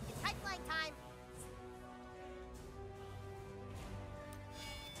 It's high flying time!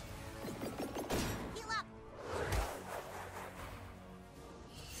 Heal up!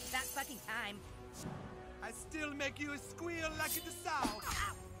 About fucking time. I still make you squeal like a sow.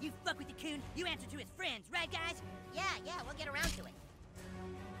 Ow! You fuck with the coon, you answer to his friends, right guys? Yeah, we'll get around to it.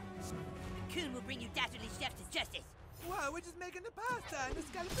 The coon will bring you dastardly chefs to justice. Wow, we're just making the pasta and the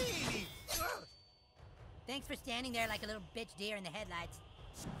scalpini. Thanks for standing there like a little bitch deer in the headlights.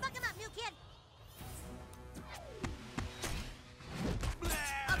 Fuck him up, new kid!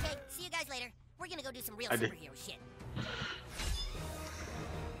 Okay, see you guys later. We're gonna go do some real superhero shit.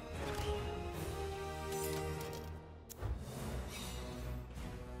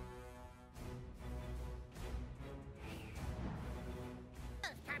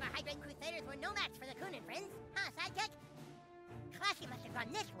 Carbohydrate Crusaders were no match for the Coon and friends, huh, sidekick? Classy must have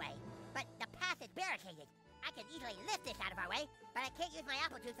gone this way, but the path is barricaded. I could easily lift this out of our way, but I can't use my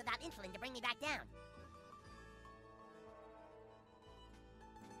apple juice without insulin to bring me back down.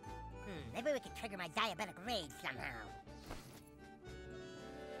 Maybe we could trigger my diabetic rage somehow.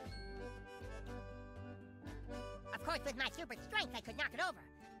 Of course, with my super strength, I could knock it over,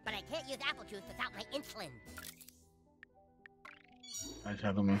 but I can't use apple juice without my insulin.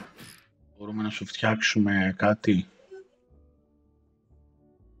 Ας δούμε. Μπορούμε να σου φτιάξουμε κάτι.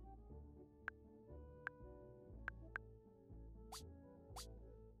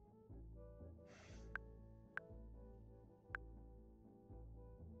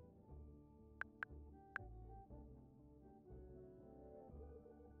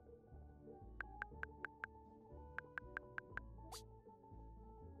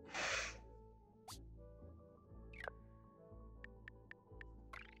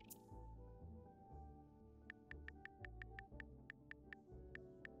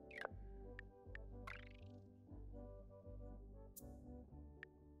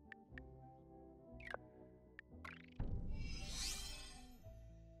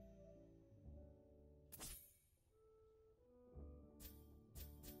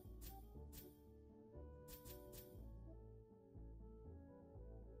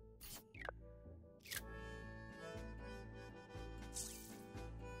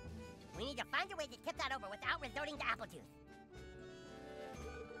 We need to find a way to tip that over without resorting to apple juice.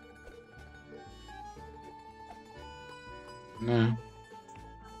 Ναι.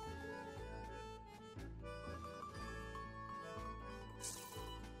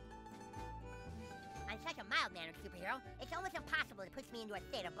 I'm such a mild-mannered superhero, it's almost impossible to push me into a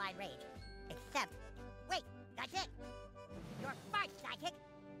state of blind rage. Except... Wait, that's it! Your farts, sidekick!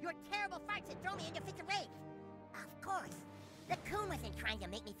 Your terrible farts that throw me into fits of rage! Of course! The coon wasn't trying to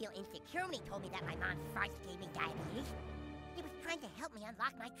make me feel insecure when he told me that my mom's farts gave me diabetes. He was trying to help me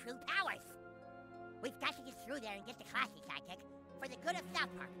unlock my true powers. We've got to get through there and get to classy, sidekick. For the good of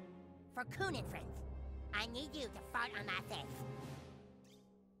South Park. For Coon and friends. I need you to fart on my face.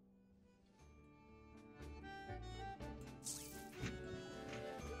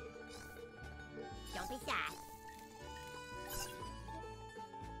 Don't be shy.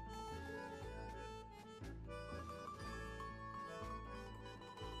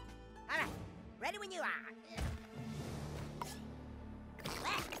 Alright, ready when you are.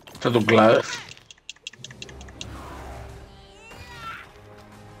 Θα τον κλάδε.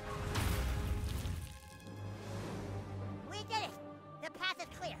 We did it! The path is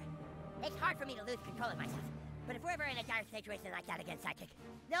clear. It's hard for me to lose control of myself. But if we're ever in a dire situation like that again, sidekick,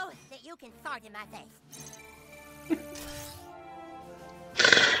 know that you can fart in my face.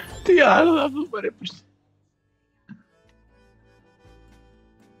 Τι άλλο θα δούμε ρε πίστη.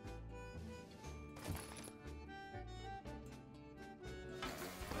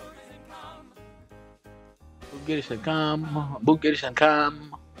 Boogers and come, boogers and come,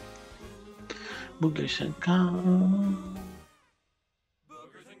 boogers and come,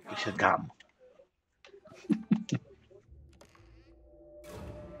 boogers and come.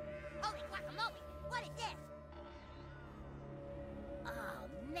 Holy guacamole! What is this? Oh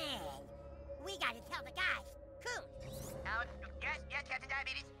man, we gotta tell the guys. Coon. Yes, Captain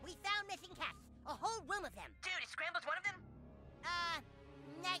Diabetes. We found missing cats. A whole room of them. Dude, is Scrambles one of them?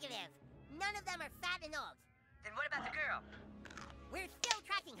 Negative. None of them are fat and old. Then what about the girl? We're still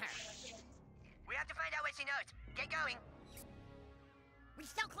tracking her. We have to find out what she knows. Get going. We're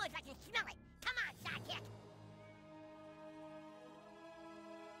so close I can smell it. Come on, sidekick.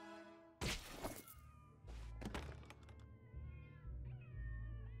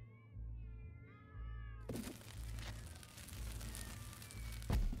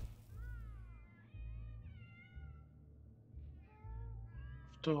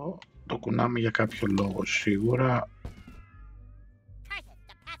 Αυτό το κουνάμε για κάποιο λόγο σίγουρα.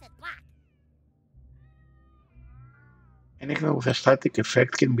 Anything with a static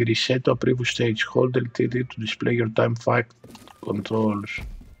effect can be reset to a previous stage. Hold LTD to display your time fight controls.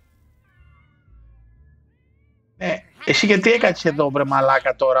 Εσύ γιατί έκατσε εδώ βρε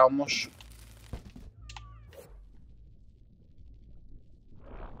μαλάκα τώρα όμως?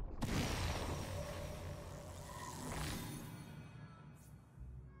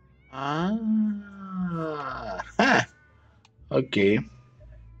 Οκ.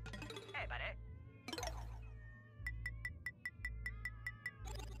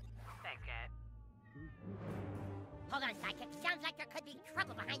 Hold on, sidekick. Sounds like there could be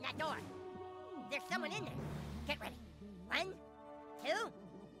trouble behind that door. There's someone in there. Get ready. 1, 2,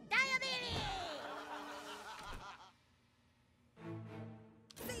 diabetes!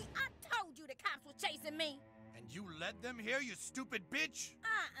 See, I told you the cops were chasing me. And you led them here, you stupid bitch?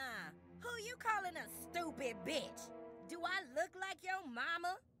 Who you calling a stupid bitch? Do I look like your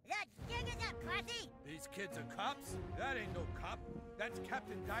mama? Let's get it up, Classy! These kids are cops? That ain't no cop. That's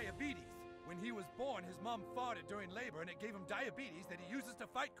Captain Diabetes. When he was born, his mom farted during labor and it gave him diabetes that he uses to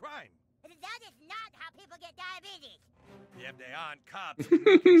fight crime. That is not how people get diabetes. If they aren't cops,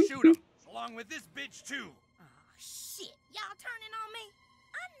 you can shoot them. Along with this bitch, too. Oh, shit. Y'all turning on me?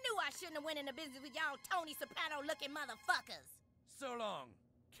 I knew I shouldn't have went into business with y'all Tony Soprano-looking motherfuckers. So long,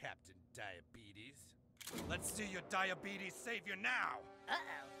 Captain Diabetes. Let's see your diabetes savior now.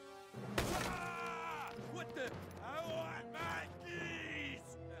 Uh-oh. Ah! What the? I want my keys!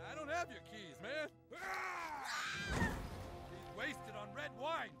 I don't have your keys, man. Ah! He's wasted on red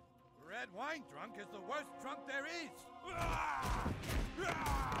wine. Red wine drunk is the worst drunk there is. Ah!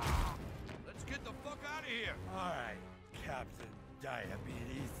 Ah! Let's get the fuck out of here. All right, Captain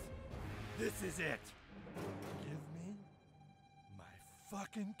Diabetes. This is it. Give me my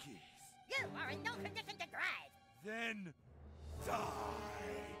fucking keys. You are in no condition to drive. Then die.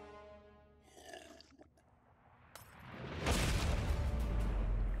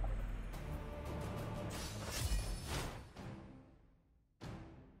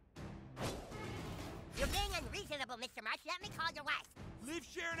 You're being unreasonable, Mr. March. Let me call your wife. Leave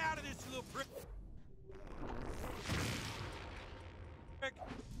Sharon out of this, you little prick.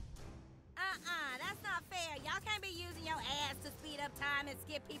 That's not fair. Y'all can't be using your ass to speed up time and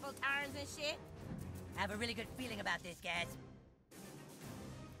skip people's turns and shit. I have a really good feeling about this, guys.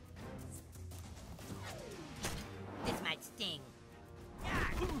 This might sting.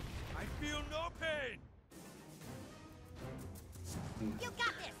 I feel no pain. You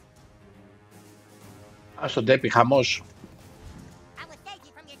got this. Ας τον τέπι, χαμός. I will save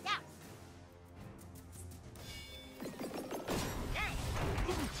you from yourself.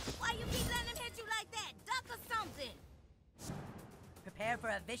 Why you keep letting him hit you like that? Duck or something. Prepare for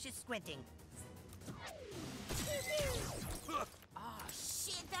a vicious squinting. Oh,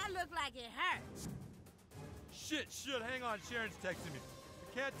 shit, that looked like it hurt. Shit, hang on, Sharon's texting me. I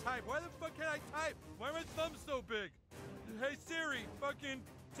can't type. Why the fuck can't I type? Why are my thumbs so big? Hey Siri, fucking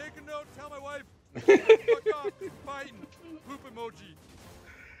take a note, tell my wife. Fuck off, fighting. Poop emoji.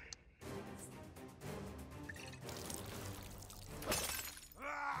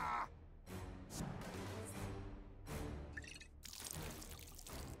 Ah!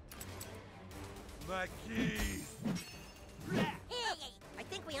 My keys. Hey, I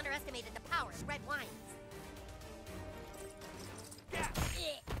think we underestimated the power of red wine.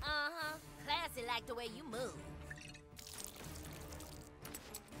 Classy like the way you move.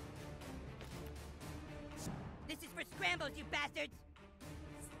 This is for scrambles, you bastards!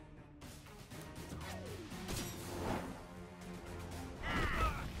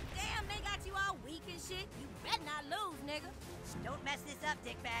 Damn, they got you all weak and shit. You better not lose, nigga. Don't mess this up,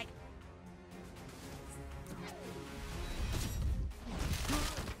 dickbag.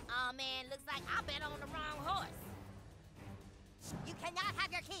 Aw, man, looks like I bet on the wrong horse. You cannot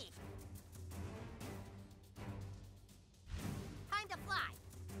have your keys. Time to fly.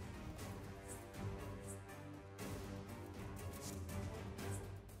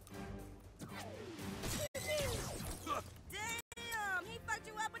 Damn, he fucked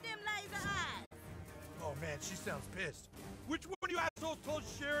you up with them laser eyes. Oh man, she sounds pissed. Which one of you assholes told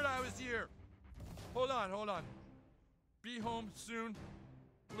Sharon I was here? Hold on. Be home soon.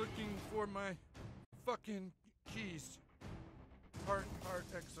 Looking for my fucking keys. Part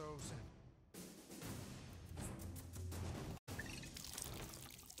exos.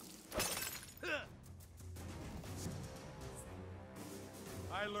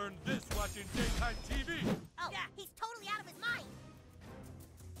 I learned this watching daytime TV. Oh, yeah, he's totally out of his mind.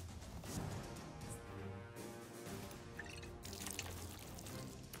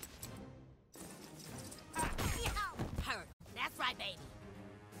 Hurt. That's right, baby.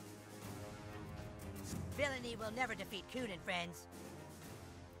 Villainy will never defeat Coon and friends.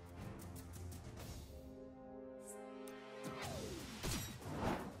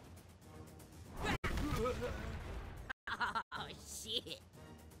 Oh, shit.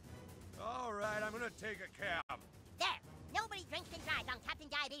 All right, I'm gonna take a cab. There. Nobody drinks and drives on Captain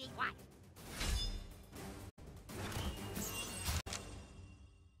Diabetes Watch.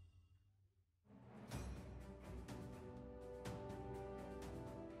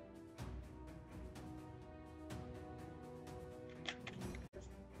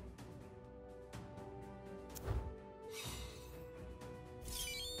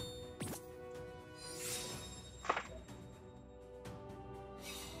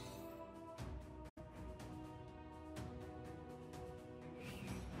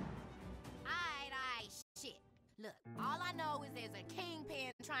 Look, all I know is there's a kingpin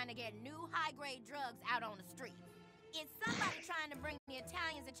trying to get new high-grade drugs out on the street. It's somebody trying to bring the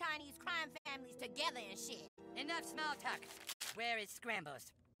Italians and Chinese crime families together and shit. Enough small talk. Where is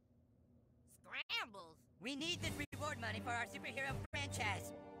Scrambles? Scrambles? We need this reward money for our superhero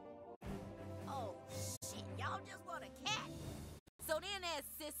franchise. Oh, shit. Y'all just want a cat? So then there's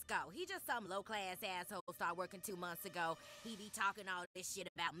Cisco. He just some low-class asshole started working 2 months ago. He be talking all this shit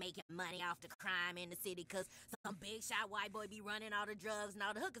about making money off the crime in the city because some big shot white boy be running all the drugs and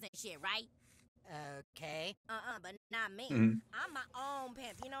all the hookers and shit, right? Okay. But not me. I'm my own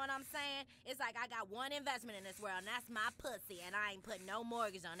pimp, you know what I'm saying? It's like I got one investment in this world, and that's my pussy, and I ain't putting no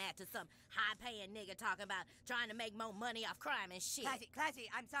mortgage on that to some high-paying nigga talking about trying to make more money off crime and shit.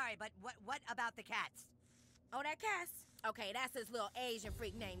 Classy, I'm sorry, but what about the cats? Oh, that Cass? Okay, that's his little Asian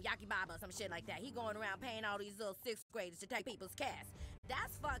freak named Yaki Baba or some shit like that. He going around paying all these little 6th graders to take people's cash.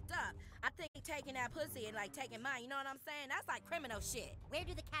 That's fucked up. I think taking that pussy and, like, taking mine, you know what I'm saying? That's like criminal shit. Where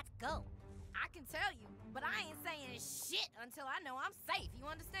do the cats go? I can tell you, but I ain't saying shit until I know I'm safe, you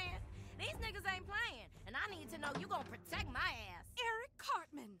understand? These niggas ain't playing, and I need to know you gonna protect my ass. Eric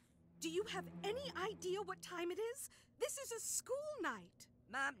Cartman, do you have any idea what time it is? This is a school night.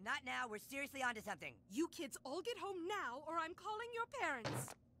 Mom, not now. We're seriously onto something. You kids all get home now, or I'm calling your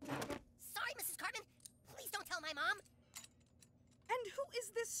parents. Sorry, Mrs. Cartman. Please don't tell my mom. And who is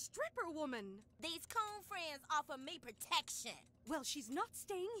this stripper woman? These coon friends offer me protection. Well, she's not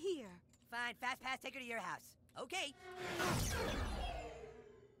staying here. Fine, fast pass, take her to your house. Okay.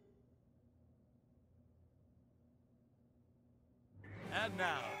 And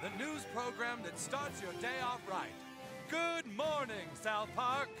now, the news program that starts your day off right. Good morning, South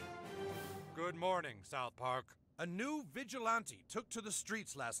Park! Good morning, South Park. A new vigilante took to the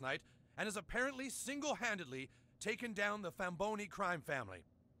streets last night and has apparently single-handedly taken down the Famboni crime family.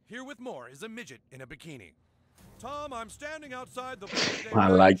 Here with more is a midget in a bikini. Tom, I'm standing outside the I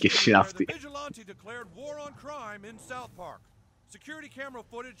like it, where the vigilante declared war on crime in South Park. Security camera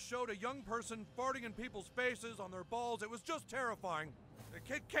footage showed a young person farting in people's faces, on their balls. It was just terrifying. The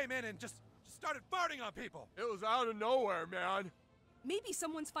kid came in and just started farting on people. It was out of nowhere, man. Maybe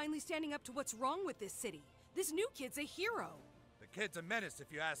someone's finally standing up to what's wrong with this city. This new kid's a hero. The kid's a menace,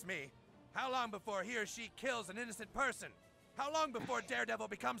 if you ask me. How long before he or she kills an innocent person? How long before Daredevil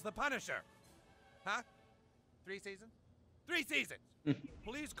becomes the Punisher? Huh? 3 seasons? 3 seasons!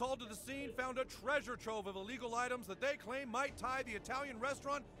 Police called to the scene, found a treasure trove of illegal items that they claim might tie the Italian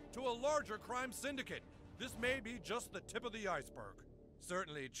restaurant to a larger crime syndicate. This may be just the tip of the iceberg.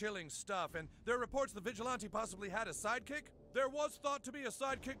 Certainly chilling stuff, and there are reports the vigilante possibly had a sidekick. There was thought to be a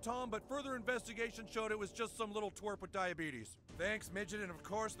sidekick, Tom, but further investigation showed it was just some little twerp with diabetes. Thanks, Midget, and of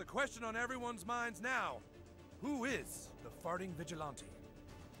course, the question on everyone's minds now. Who is the farting vigilante?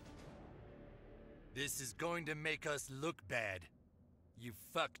 This is going to make us look bad. You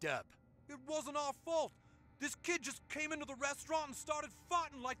fucked up. It wasn't our fault. This kid just came into the restaurant and started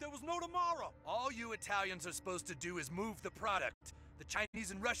farting like there was no tomorrow. All you Italians are supposed to do is move the product. The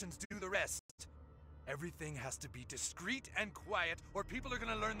Chinese and Russians do the rest. Everything has to be discreet and quiet, or people are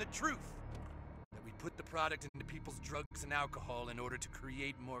gonna learn the truth. That we put the product into people's drugs and alcohol in order to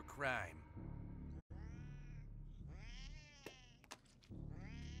create more crime.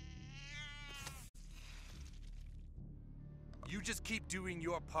 You just keep doing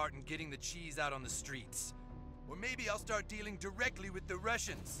your part in getting the cheese out on the streets. Or maybe I'll start dealing directly with the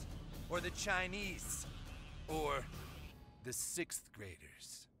Russians. Or the Chinese. Or the 6th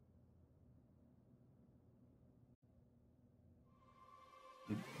graders.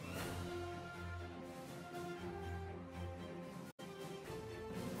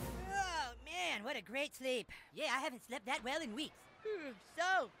 Oh, man, what a great sleep. Yeah, I haven't slept that well in weeks.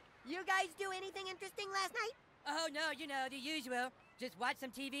 So, you guys do anything interesting last night? Oh, no, you know, the usual. Just watch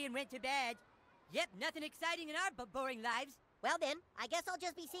some TV and went to bed. Yep, nothing exciting in our boring lives. Well then, I guess I'll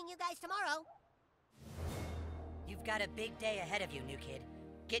just be seeing you guys tomorrow. You've got a big day ahead of you, new kid.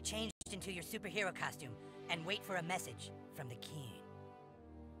 Get changed into your superhero costume and wait for a message from the king.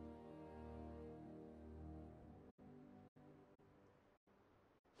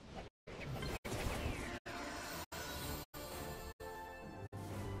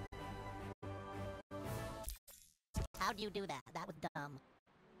 How'd you do that? That was dumb.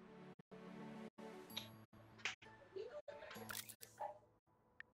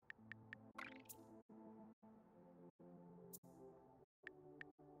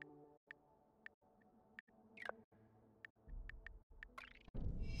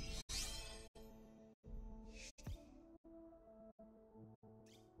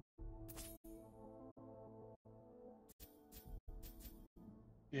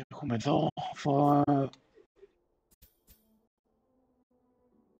 Έχουμε εδώ...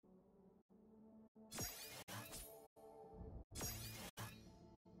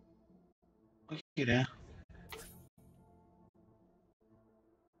 Όχι ρε.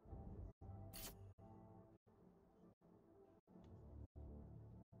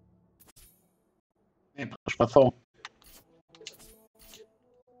 Προσπαθώ.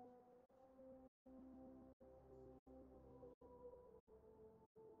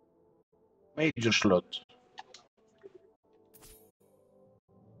 Major slot.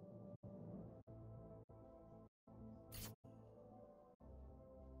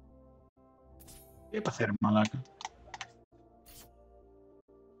 Τι έπαθε ρε μαλάκα.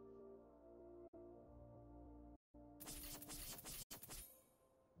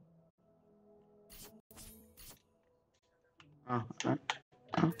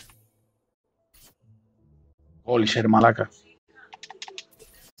 Κόλλησε ρε μαλάκα.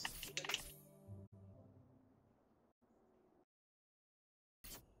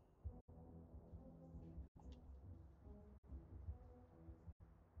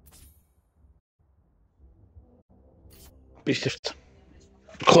 Απίστευτο.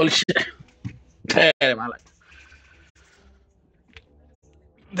 Κόλλησε. Ρε μαλάκα.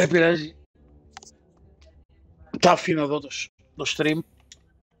 Δεν πειράζει. Το αφήνω εδώ το stream.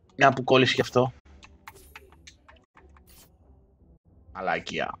 Μια που κόλλησε και αυτό.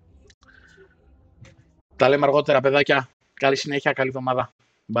 Μαλάκια. Τα λέμε αργότερα παιδάκια. Καλή συνέχεια, καλή εβδομάδα.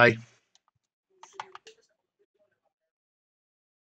 Bye.